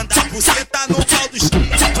sarrando a buceta no pau dos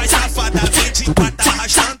cria. Vai safada, vem de 4,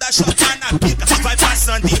 arrastando a chota na pica. Vai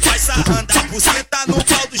passando e vai sarrando a buceta no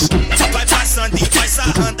pau dos cria. Vai passando e vai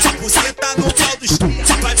sarrando a buceta no pau dos cria.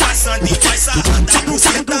 Vai passando e vai sarrando a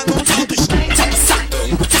buceta no pau dos cria.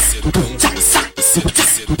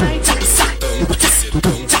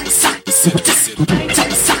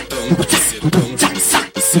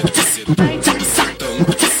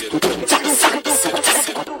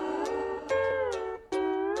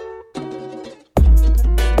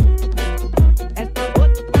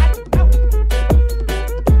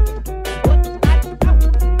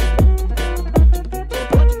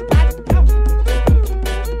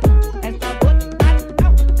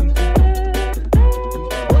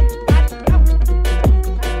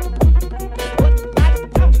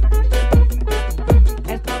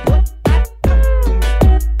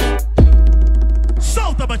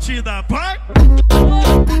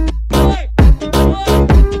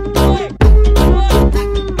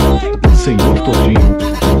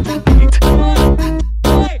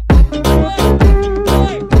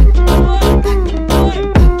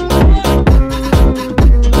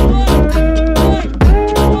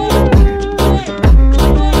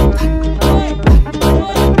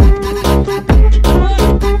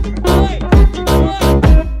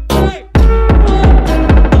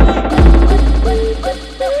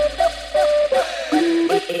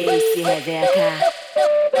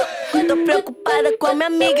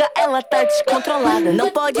 Não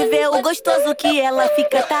pode ver o gostoso que ela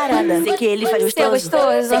fica tarada. Sei que ele faz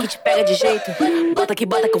gostoso, sei que te pega de jeito. Bota que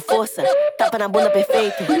bota com força, tapa na bunda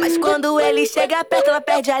perfeito. Mas quando ele chega perto, ela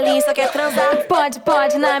perde a linha e só quer transar.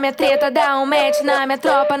 Pode na minha treta, dá um match na minha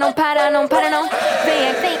tropa. Não para não.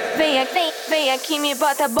 Vem aqui, me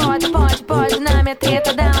bota. Pode na minha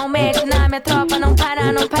treta, dá um match na minha tropa. Não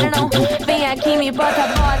para não. Vem aqui, me bota.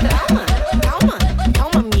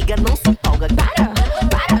 Calma, amiga, não se empolga.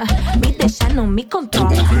 Para, me deixa, não me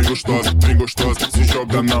controla. Vem gostosa, se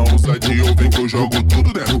joga na ousadia ou vem que eu jogo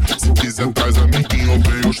tudo dentro. Se quiser traz amiguinho,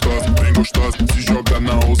 vem gostosa, se joga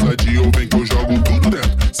na ousadia ou vem que eu jogo tudo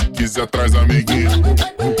dentro. Se quiser traz amiguinho.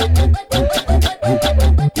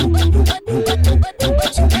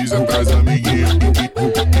 Se quiser traz amiguinho.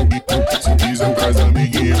 Se quiser traz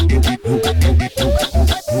amiguinho.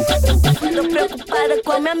 Tô preocupada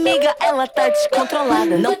com a minha amiga, ela tá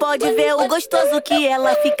descontrolada. Não pode ver o gostoso que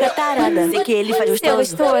ela fica tarada. Sei que ele faz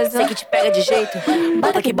gostoso, sei que te pega de jeito.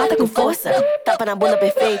 Bota que bota com força, tapa na bunda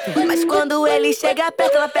perfeito. Mas quando ele chega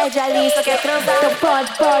perto, ela perde a linha e só quer transar. Então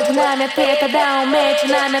pode na minha treta, dá um match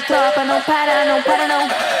na minha tropa. Não para não.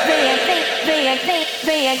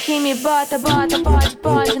 Vem aqui, me bota.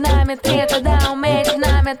 Pode na minha treta, dá um match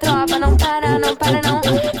na minha tropa. Não para não.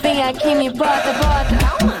 Vem aqui, me bota.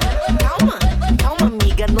 Calma,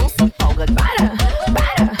 amiga, não se empolga.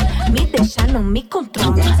 Para, me deixa, não me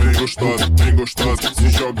controla. Vem gostosa, se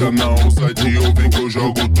joga na ousadia ou vem que eu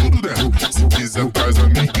jogo tudo dentro. Se quiser traz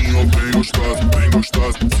amiguinho, vem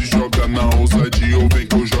gostosa, se joga na ousadia ou vem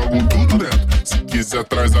que eu jogo tudo dentro. Se quiser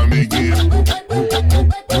traz amiguinho.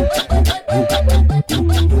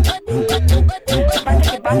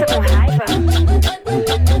 Bota com raiva.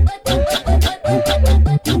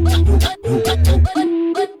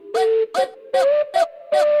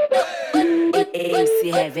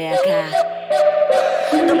 MC Rebeca.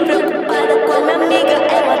 Tô preocupada com a minha amiga,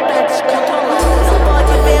 ela tá descontrolada. Não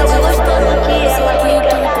pode ver o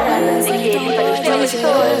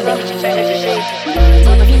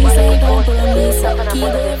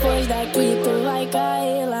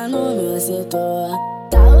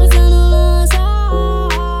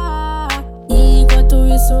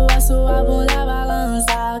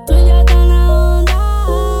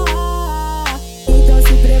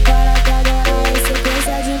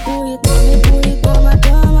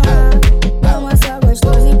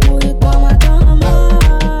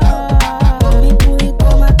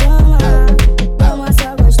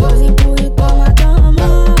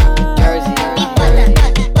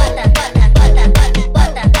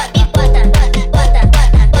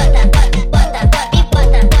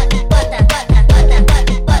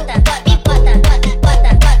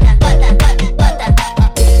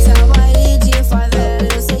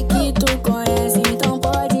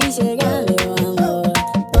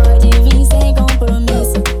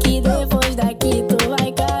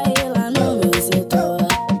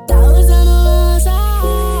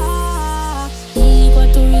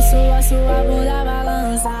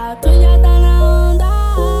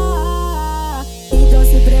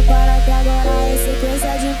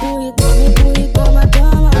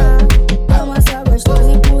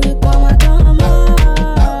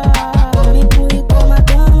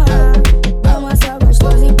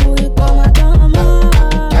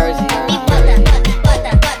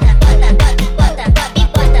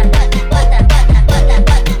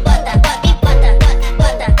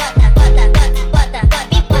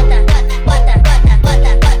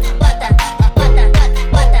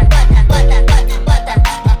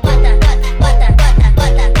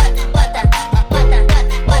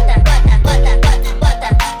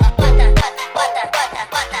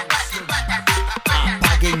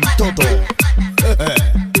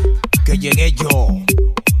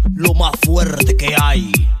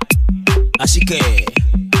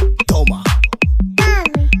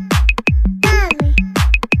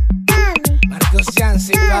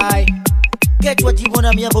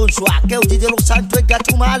para minha bourgeois, que é o DJ Los Santos é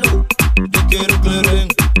gato malo. Eu quero cleren,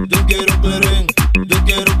 eu quero cleren, eu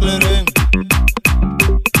quero cleren.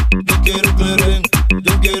 Eu quero cleren,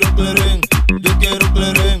 eu quero cleren, eu quero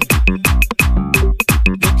cleren.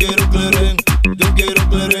 Eu quero cleren, eu quero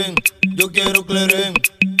cleren, eu quero cleren.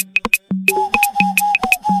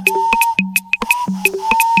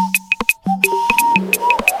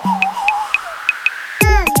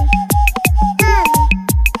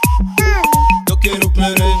 Eu quero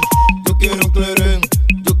cleren, eu quero cleren,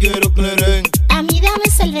 eu quero cleren. A mí dame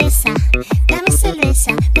cerveza,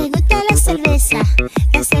 me gusta la cerveza,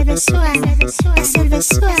 la cervezona, la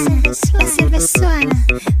cervezona, la cervezona.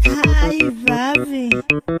 Ay, baby.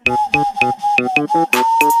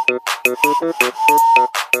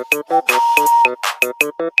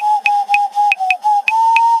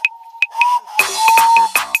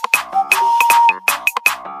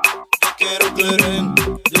 Yo quiero cleren,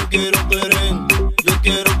 yo quiero cleren, yo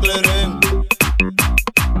quiero cleren.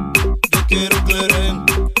 Yo quiero cleren,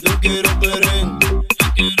 yo quiero cleren,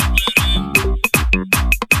 yo quiero cleren.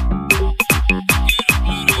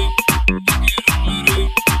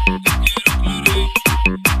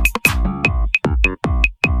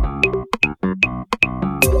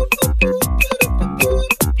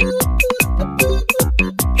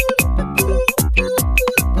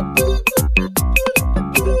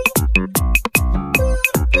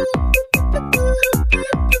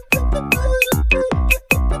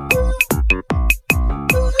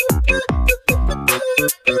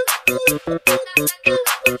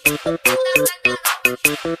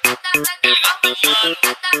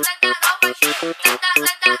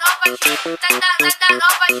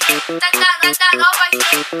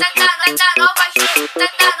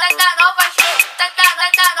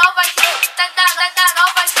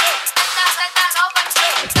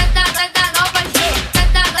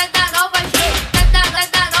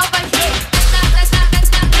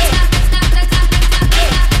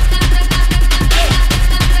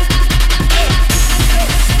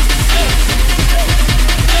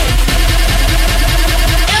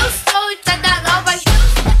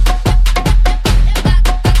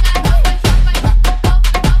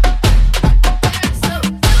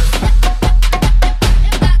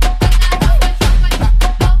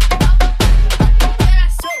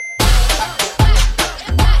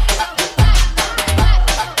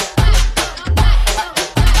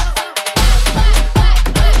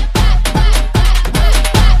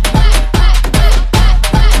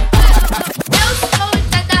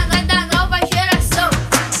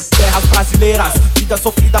 Vida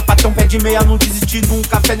sofrida, patrão pé de meia, não desistir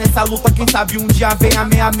nunca. Fé nessa luta, quem sabe um dia vem a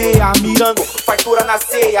meia-meia. Mirando, fartura na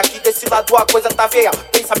ceia, aqui desse lado a coisa tá feia.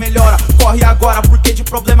 Pensa, melhora, corre agora, porque de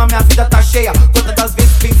problema minha vida tá cheia. Quantas das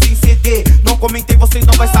vezes pensei em ceder, não comentei, vocês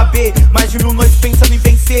não vai saber. Mais de 1000 noites pensando em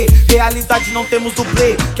vencer, realidade não temos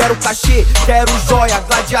dublê. Quero cachê, quero joia,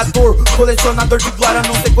 gladiador, colecionador de glória.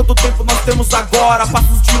 Não sei quanto tempo nós temos agora,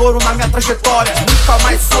 passos de ouro na minha trajetória. Nunca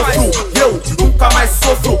mais sofro, eu nunca mais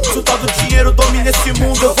sofro. Se o tal do dinheiro domina esse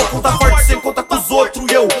mundo, eu vou contar forte sem contar com os outros.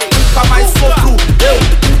 Eu nunca mais sofro,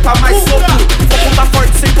 eu nunca mais sofro. Vou contar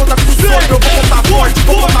forte sem contar com os outros. Eu vou contar forte,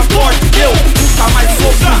 vou contar forte. Eu nunca mais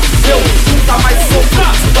sofro, eu nunca mais sofro.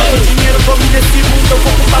 Se o tal do dinheiro domina esse mundo, eu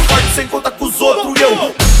vou contar forte sem contar com os outros.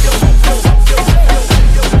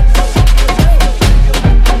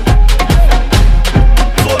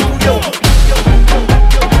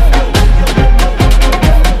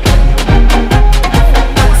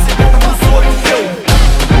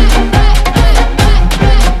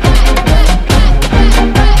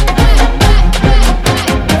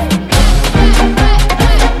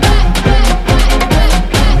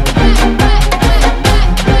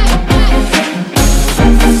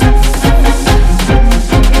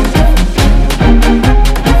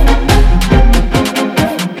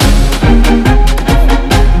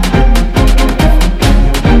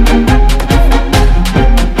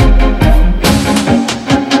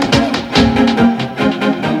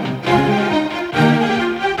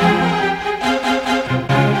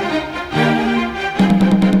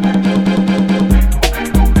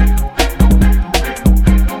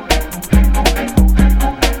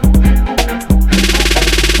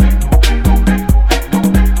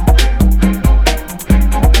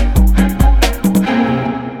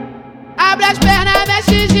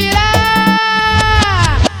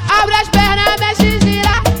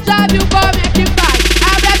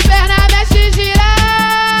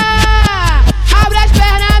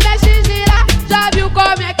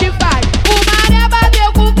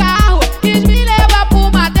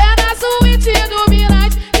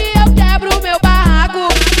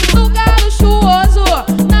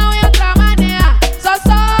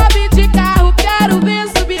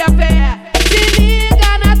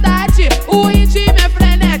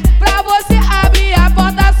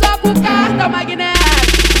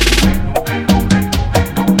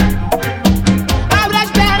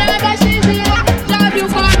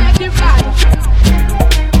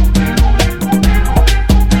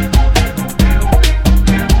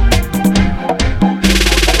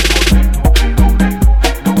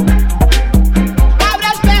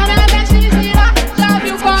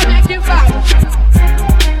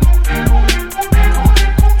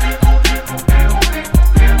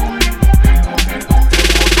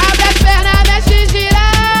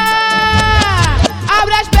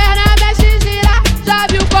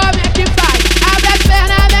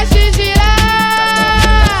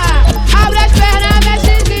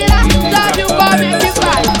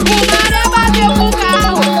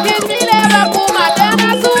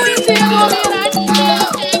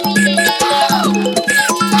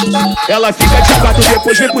 Ela fica de quatro,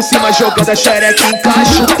 depois vem por cima jogando a xereca em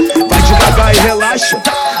caixa. Vai devagar e relaxa,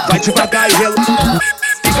 vai devagar e relaxa.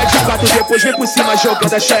 Fica de quatro, depois vem por cima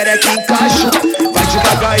jogando a xereca em caixa. Vai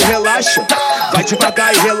devagar e relaxa, vai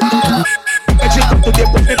devagar e relaxa. Fica de quatro,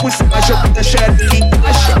 depois vem por cima jogando a xereca em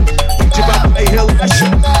caixa. Devagar e relaxa,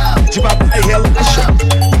 devagar e relaxa,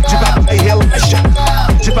 devagar e relaxa,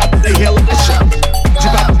 devagar e relaxa,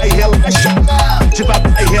 devagar e relaxa,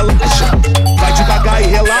 devagar e relaxa. Vai devagar e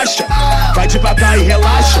relaxa, vai devagar e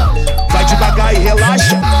relaxa, vai devagar e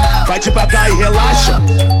relaxa, vai devagar e relaxa,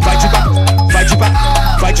 vai devagar, vai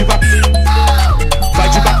devagar, vai devagar, vai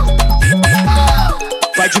devagar,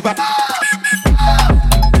 vai devagar.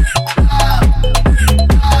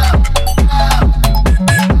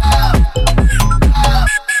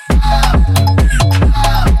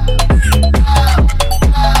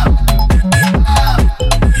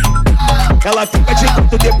 Ela fica de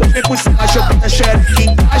canto, depois vem por cima jogando a xereca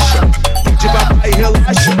em caixa. Devagar e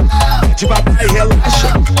relaxa, devagar e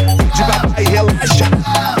relaxa, devagar e relaxa,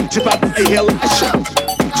 devagar e relaxa,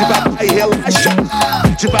 devagar e relaxa,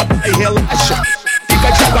 devagar e relaxa.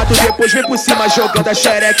 Fica de quatro, depois vem por cima jogando a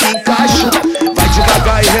xereca em caixa. Vai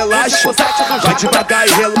devagar e relaxa, vai devagar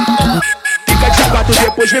e relaxa. Fica de quatro,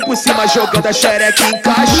 depois vem por cima jogando a xereca em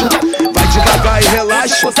caixa. Vai devagar e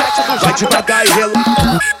relaxa, vai devagar e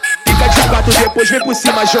relaxa. Fica de quatro, depois vem por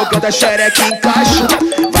cima jogando a xereca em caixa.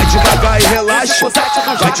 Vai devagar e relaxa,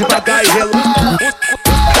 vai devagar e relaxa.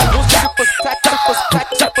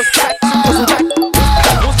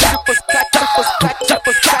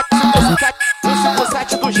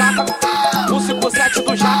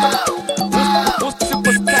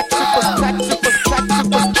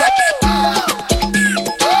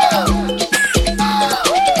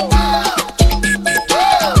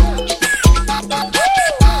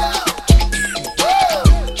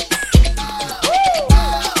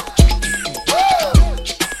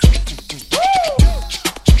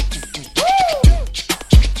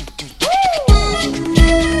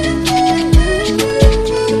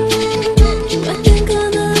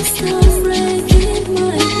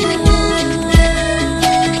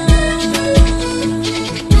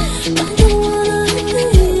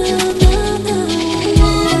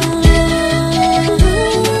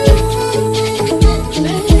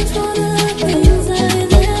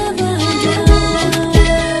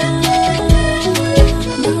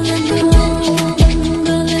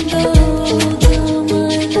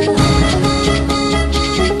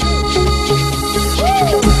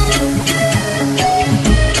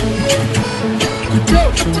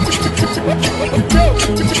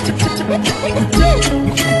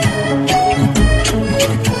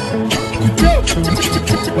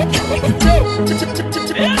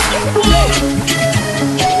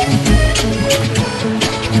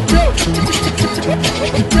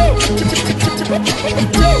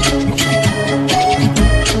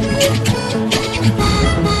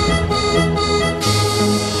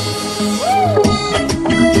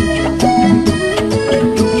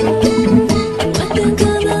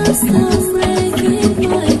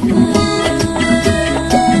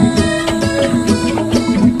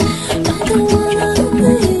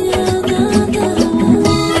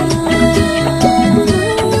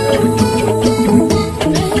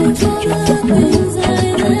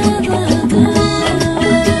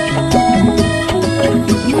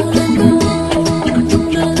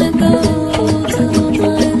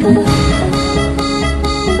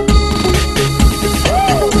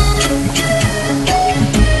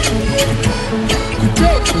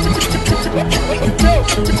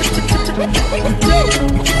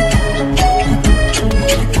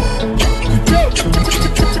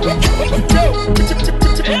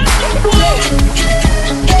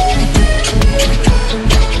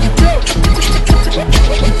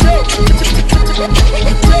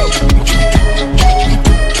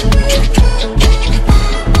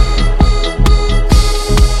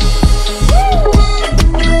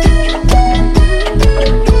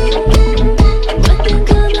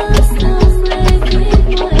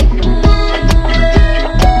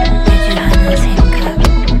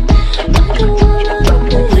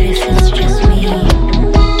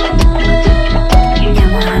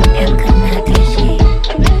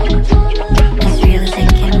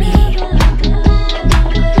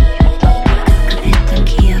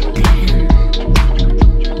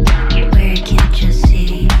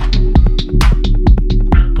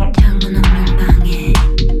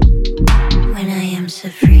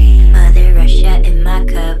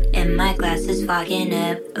 fogging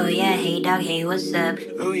up. Oh yeah, hey dog, hey what's up?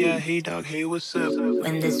 Oh yeah, hey dog, hey what's up?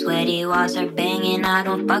 When the sweaty walls are banging, I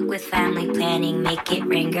don't fuck with family planning. Make it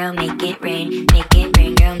rain, girl, make it rain. Make it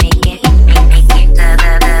rain, girl, make it rain.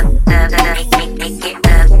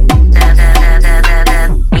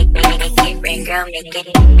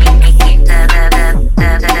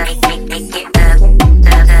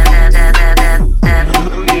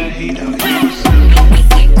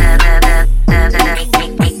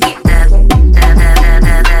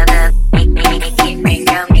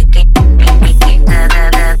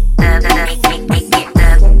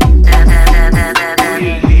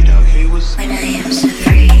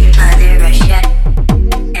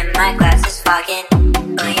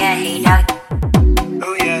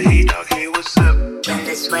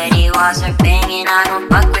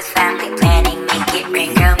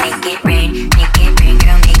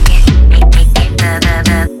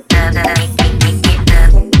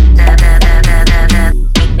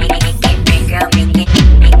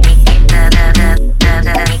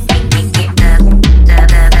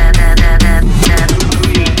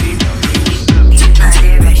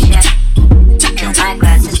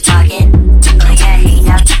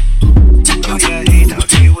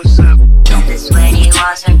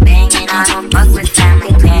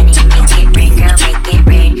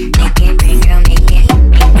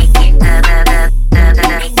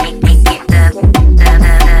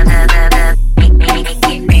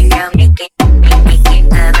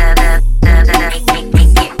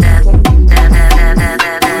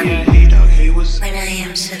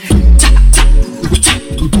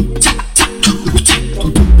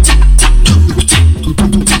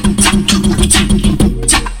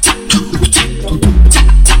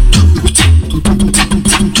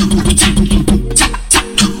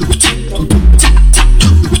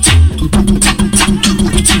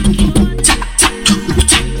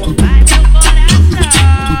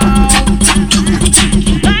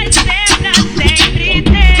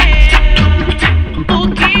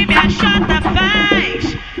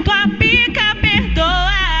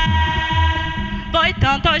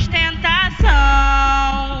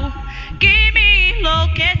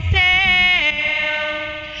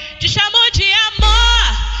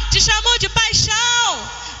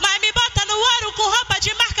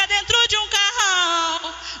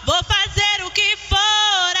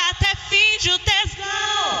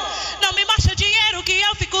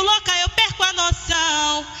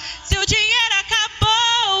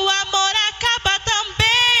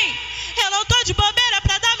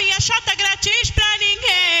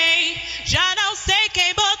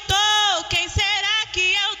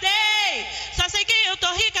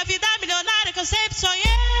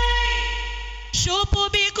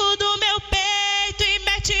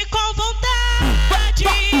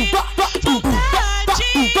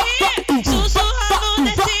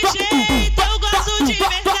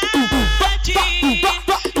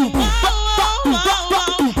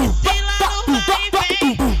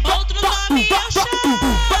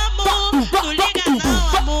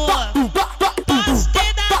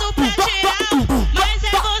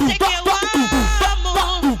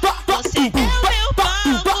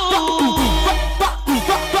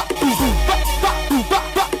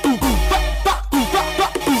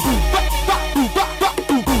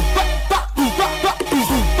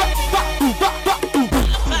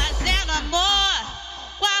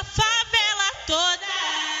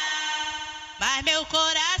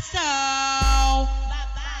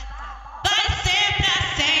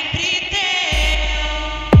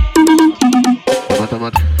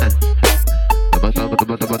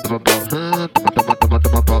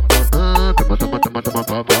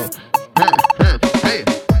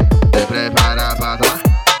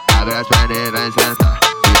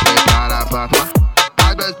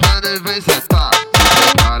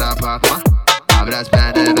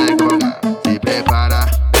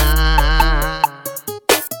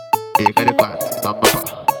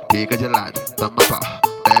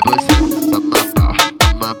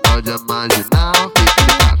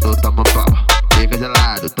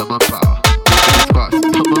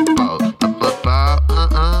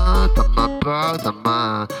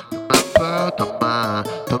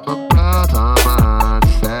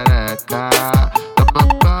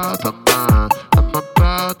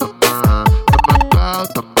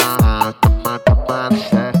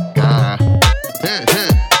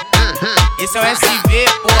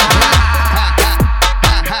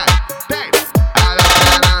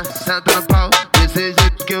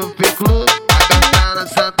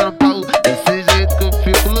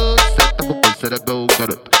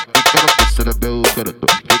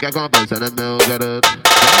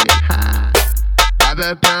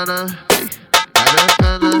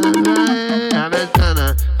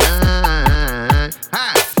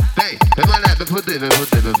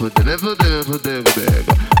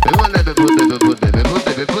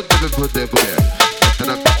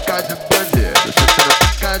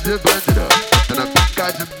 de bandido, tá na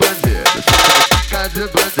pica de bandido. pica de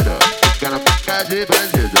bandido, fica na pica de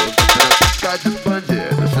bandido, fica na pica de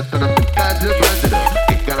bandido, senta na pica de bandido,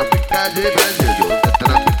 fica na pica de bandido, senta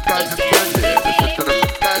na pica de bandido, senta na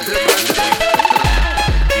pica de bandido.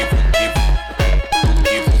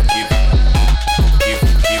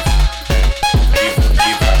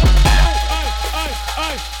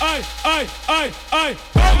 Ai,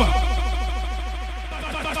 toma!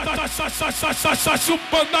 Tá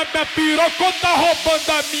chupando a minha piroca ou tá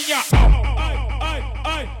roubando a minha alma?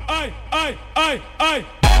 Ai,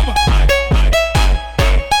 toma!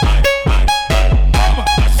 Toma!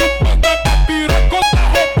 Tá chupando a minha piroca ou tá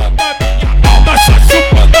roubando a minha alma? Tá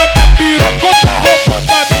chupando a minha piroca ou tá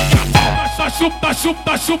roubando a minha alma? Tá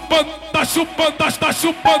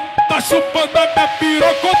chupando a minha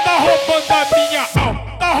piroca ou tá roubando a minha alma?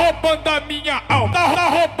 Tá roubando a minha alma, tá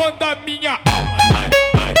roubando a minha alma.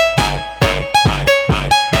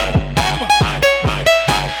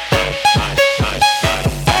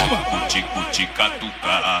 Puti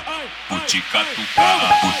catuca, puti catuca,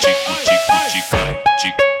 puti catuca,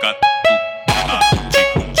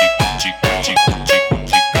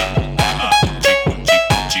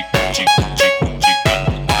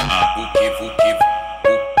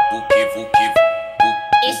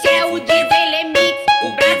 esse é o DJ Lemix,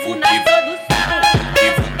 o bravo na produção.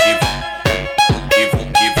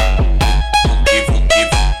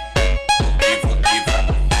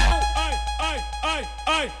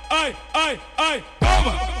 Ai,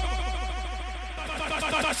 toma!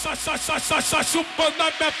 Tá chupando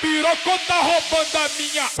a minha piroca ou tá roubando a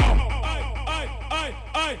minha alma? Ai,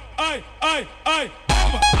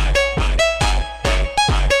 toma!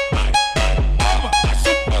 Toma! Tá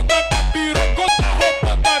chupando a minha piroca ou tá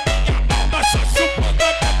roubando a minha alma? Tá chupando a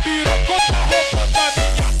minha piroca ou tá roubando a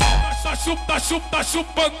minha alma? Tá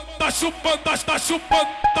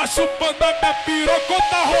chupando a minha piroca ou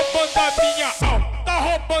tá roubando a minha alma? Tá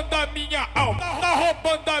roubando a minha alma, tá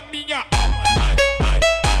roubando a minha alma.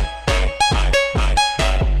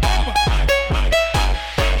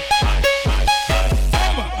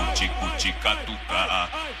 Puti catuca,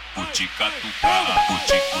 puti catuca,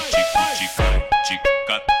 puti catuca.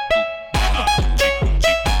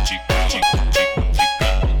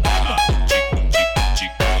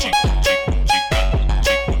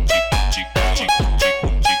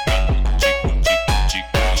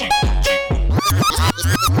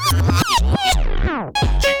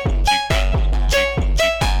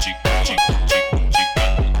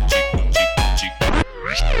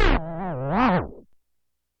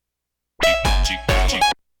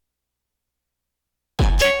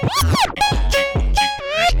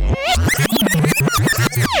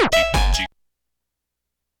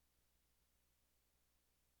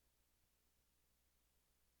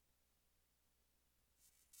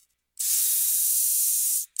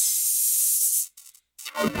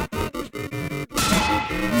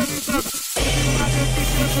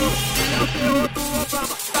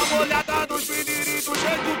 Tá molhada nos meninos do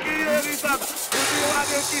jeito que eles andam. O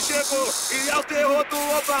vilarejo que chegou e é o terror do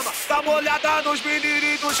Obama. Tá molhada nos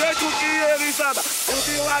meninos do jeito que eles andam. O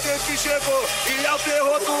vilarejo que chegou e é o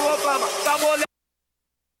terror do Obama. Tá molhada.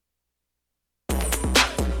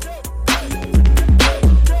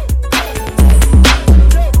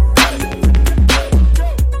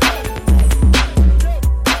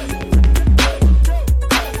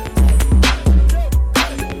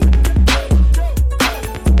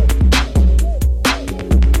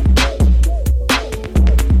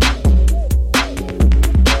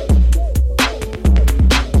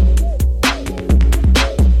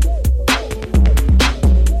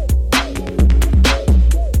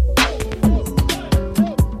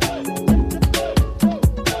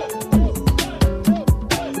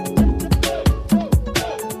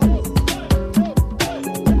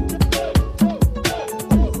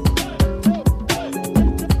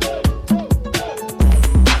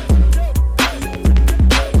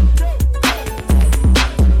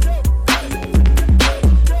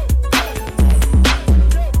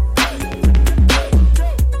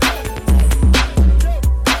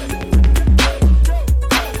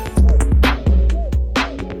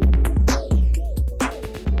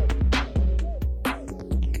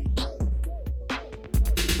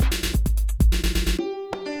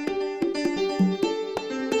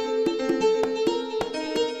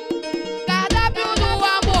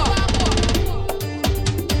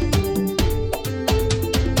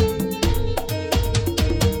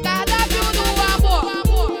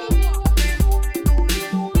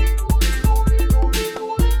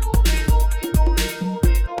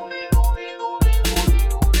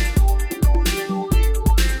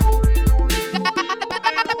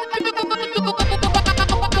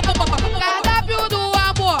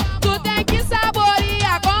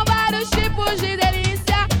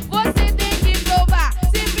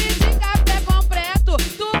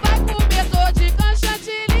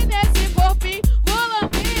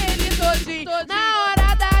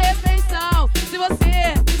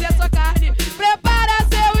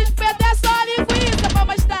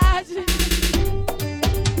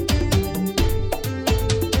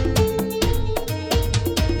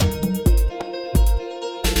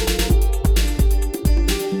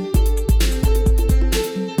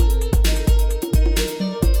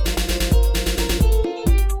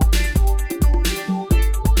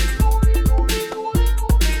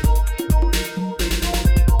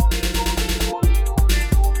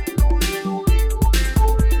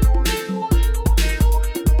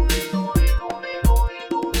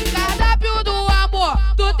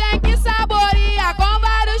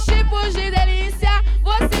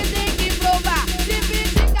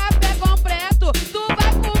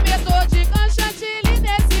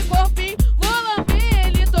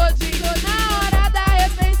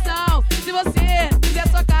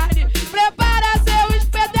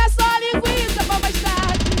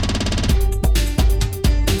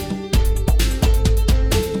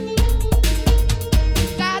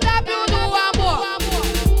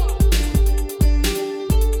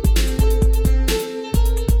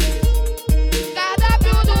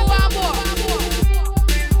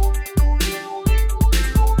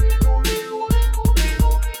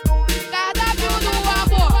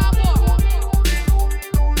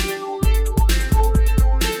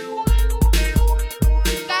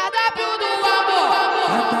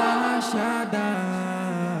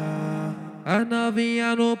 A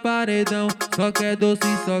novinha no paredão, só quer doce,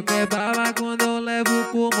 só quer bala. Quando eu levo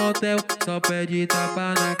pro motel, só pede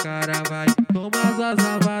tapa na cara, vai. Toma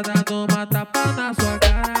zazavada, toma tapa na sua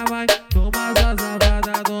cara, vai. Toma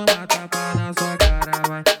zazavada, toma tapa na sua cara,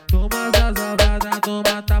 vai. Toma zazavada,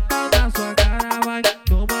 toma tapa na sua cara, vai.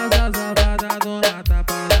 Toma zazavada, toma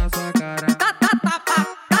tapa na sua cara.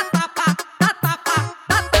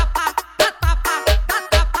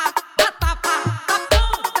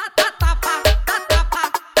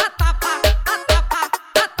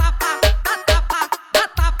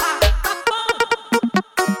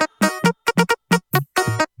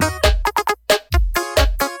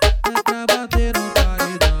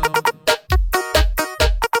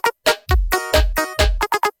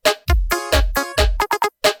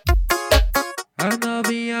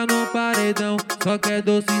 Só quer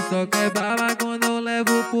doce, só quer bala. Quando eu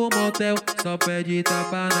levo pro motel, só pede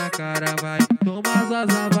tapa na cara, vai. Toma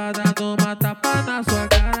zazavada, toma tapa na sua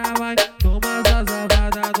cara, vai. Toma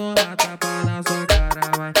zazavada, toma tapa na sua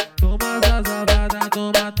cara, vai. Toma zazavada,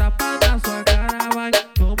 toma tapa na sua cara, vai.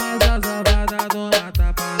 Toma zazavada, toma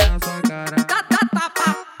tapa na sua cara.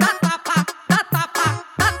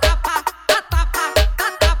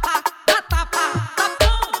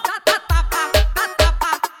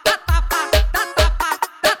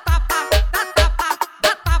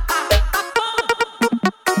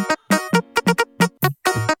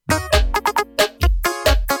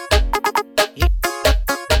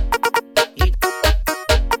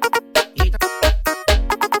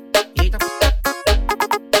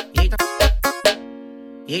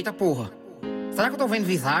 Eita porra, será que eu tô vendo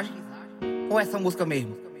visagem? Ou essa música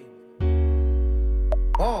mesmo?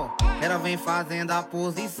 Ó, ela vem fazendo a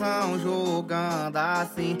posição, jogando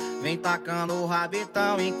assim. Vem tacando o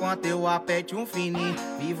rabetão enquanto eu apete um fininho.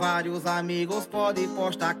 Vi vários amigos, pode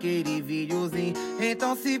postar aquele videozinho.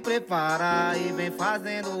 Então se prepara e vem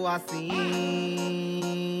fazendo assim.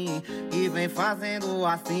 E vem fazendo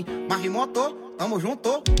assim. Mas motor, tamo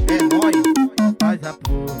junto, é nóis. Faz a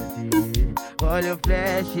pose, olha o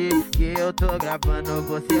flash que eu tô gravando,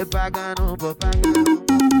 você pagando, vou pagando.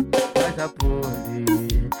 Faz a pose,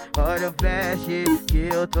 olha o flash que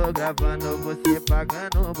eu tô gravando, você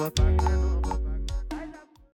pagando, vou pagando.